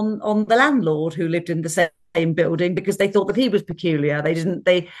zoned in on the landlord who lived in the same building because they thought that he was peculiar. And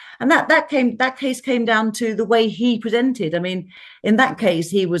that case came down to the way he presented. I mean, in that case,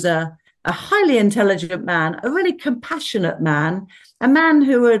 he was a highly intelligent man, a really compassionate man, a man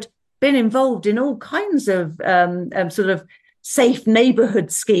who had been involved in all kinds of sort of safe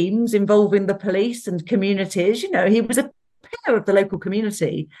neighbourhood schemes involving the police and communities. He was a pillar of the local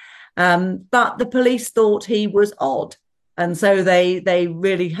community, but the police thought he was odd, and so they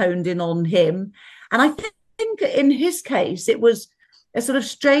really honed in on him. And I think in his case, it was a sort of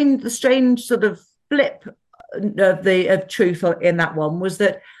strange sort of flip of truth in that one was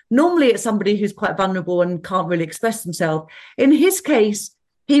that normally it's somebody who's quite vulnerable and can't really express themselves. In his case,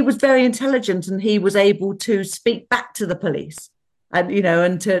 he was very intelligent and he was able to speak back to the police and,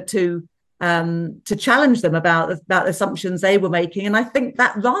 and to challenge them about assumptions they were making. And I think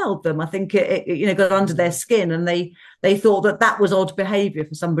that riled them. I think it got under their skin, and they thought that was odd behavior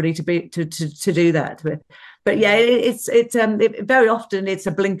for somebody to do that with. But yeah, it very often it's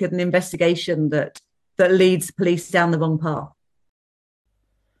a blinkered investigation that leads police down the wrong path.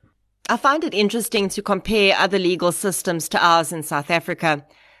 I find it interesting to compare other legal systems to ours in South Africa.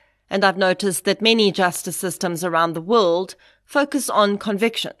 And I've noticed that many justice systems around the world focus on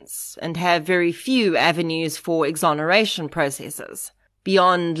convictions and have very few avenues for exoneration processes,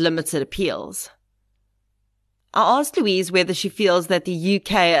 beyond limited appeals. I asked Louise whether she feels that the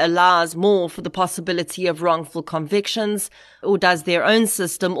UK allows more for the possibility of wrongful convictions, or does their own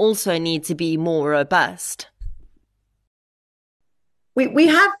system also need to be more robust? We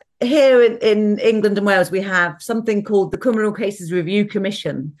have here in England and Wales, we have something called the Criminal Cases Review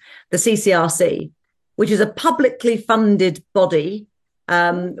Commission, the CCRC, which is a publicly funded body,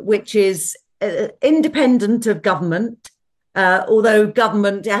 which is independent of government, although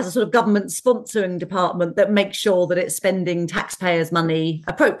government has a sort of government sponsoring department that makes sure that it's spending taxpayers' money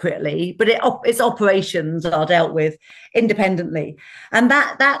appropriately, but its operations are dealt with independently. And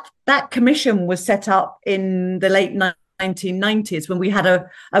that commission was set up in the late 1990s when we had a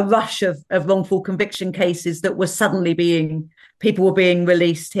rush of wrongful conviction cases that were suddenly people were being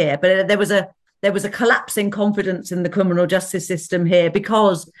released here. But there was a collapse in confidence in the criminal justice system here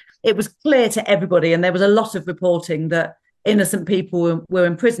because it was clear to everybody, and there was a lot of reporting that innocent people were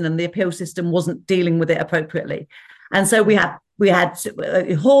in prison and the appeal system wasn't dealing with it appropriately. And so we had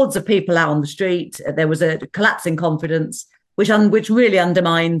hordes of people out on the street. There was a collapse in confidence, which really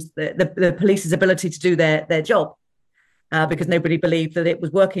undermined the police's ability to do their job. Because nobody believed that it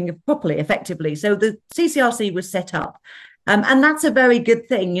was working properly, effectively. So the CCRC was set up. And that's a very good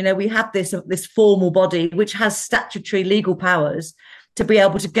thing. You know, we have this formal body which has statutory legal powers to be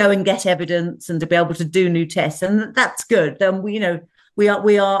able to go and get evidence and to be able to do new tests. And that's good. We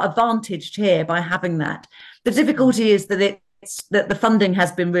are advantaged here by having that. The difficulty is that that the funding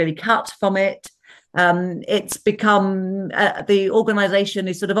has been really cut from it. It's become, the organisation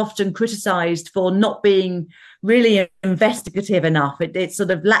is sort of often criticised for not being really investigative enough. It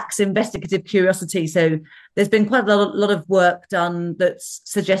sort of lacks investigative curiosity. So there's been quite a lot of work done that's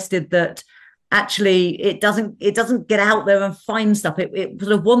suggested that actually it doesn't get out there and find stuff. It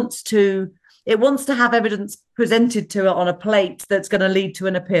sort of wants to have evidence presented to it on a plate that's going to lead to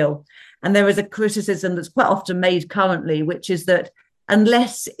an appeal. And there is a criticism that's quite often made currently, which is that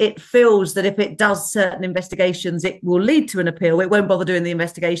unless it feels that if it does certain investigations, it will lead to an appeal, it won't bother doing the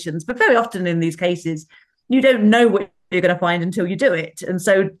investigations. But very often in these cases, you don't know what you're going to find until you do it. And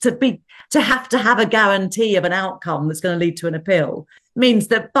so to have a guarantee of an outcome that's going to lead to an appeal means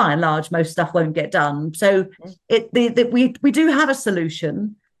that by and large, most stuff won't get done. So we do have a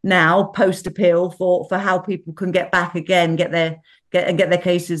solution now post appeal for how people can get back again, get their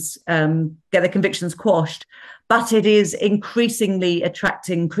cases, get their convictions quashed. But it is increasingly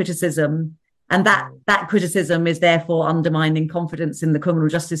attracting criticism, and that criticism is therefore undermining confidence in the criminal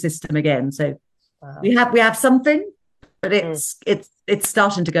justice system again. So we have something, but it's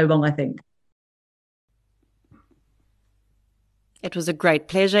starting to go wrong, I think. It was a great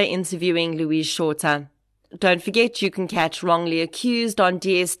pleasure interviewing Louise Shorter. Don't forget you can catch Wrongly Accused on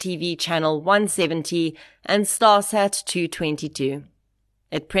DSTV channel 170 and Starsat 222.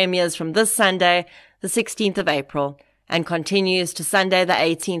 It premieres from this Sunday, the 16th of April, and continues to Sunday, the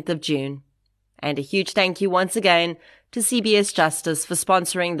 18th of June. And a huge thank you once again to CBS Justice for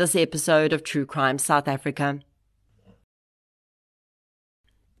sponsoring this episode of True Crime South Africa.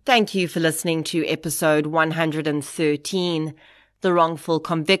 Thank you for listening to episode 113, The Wrongful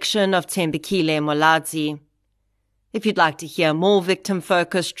Conviction of Thembekile Molaudzi. If you'd like to hear more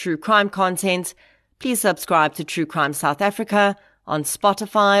victim-focused true crime content, please subscribe to True Crime South Africa on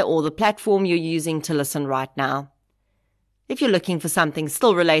Spotify or the platform you're using to listen right now. If you're looking for something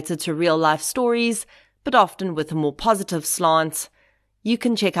still related to real-life stories, but often with a more positive slant, you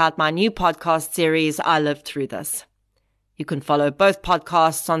can check out my new podcast series, I Lived Through This. You can follow both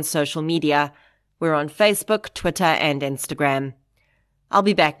podcasts on social media. We're on Facebook, Twitter, and Instagram. I'll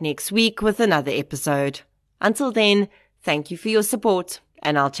be back next week with another episode. Until then, thank you for your support,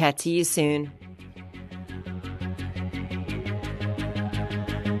 and I'll chat to you soon.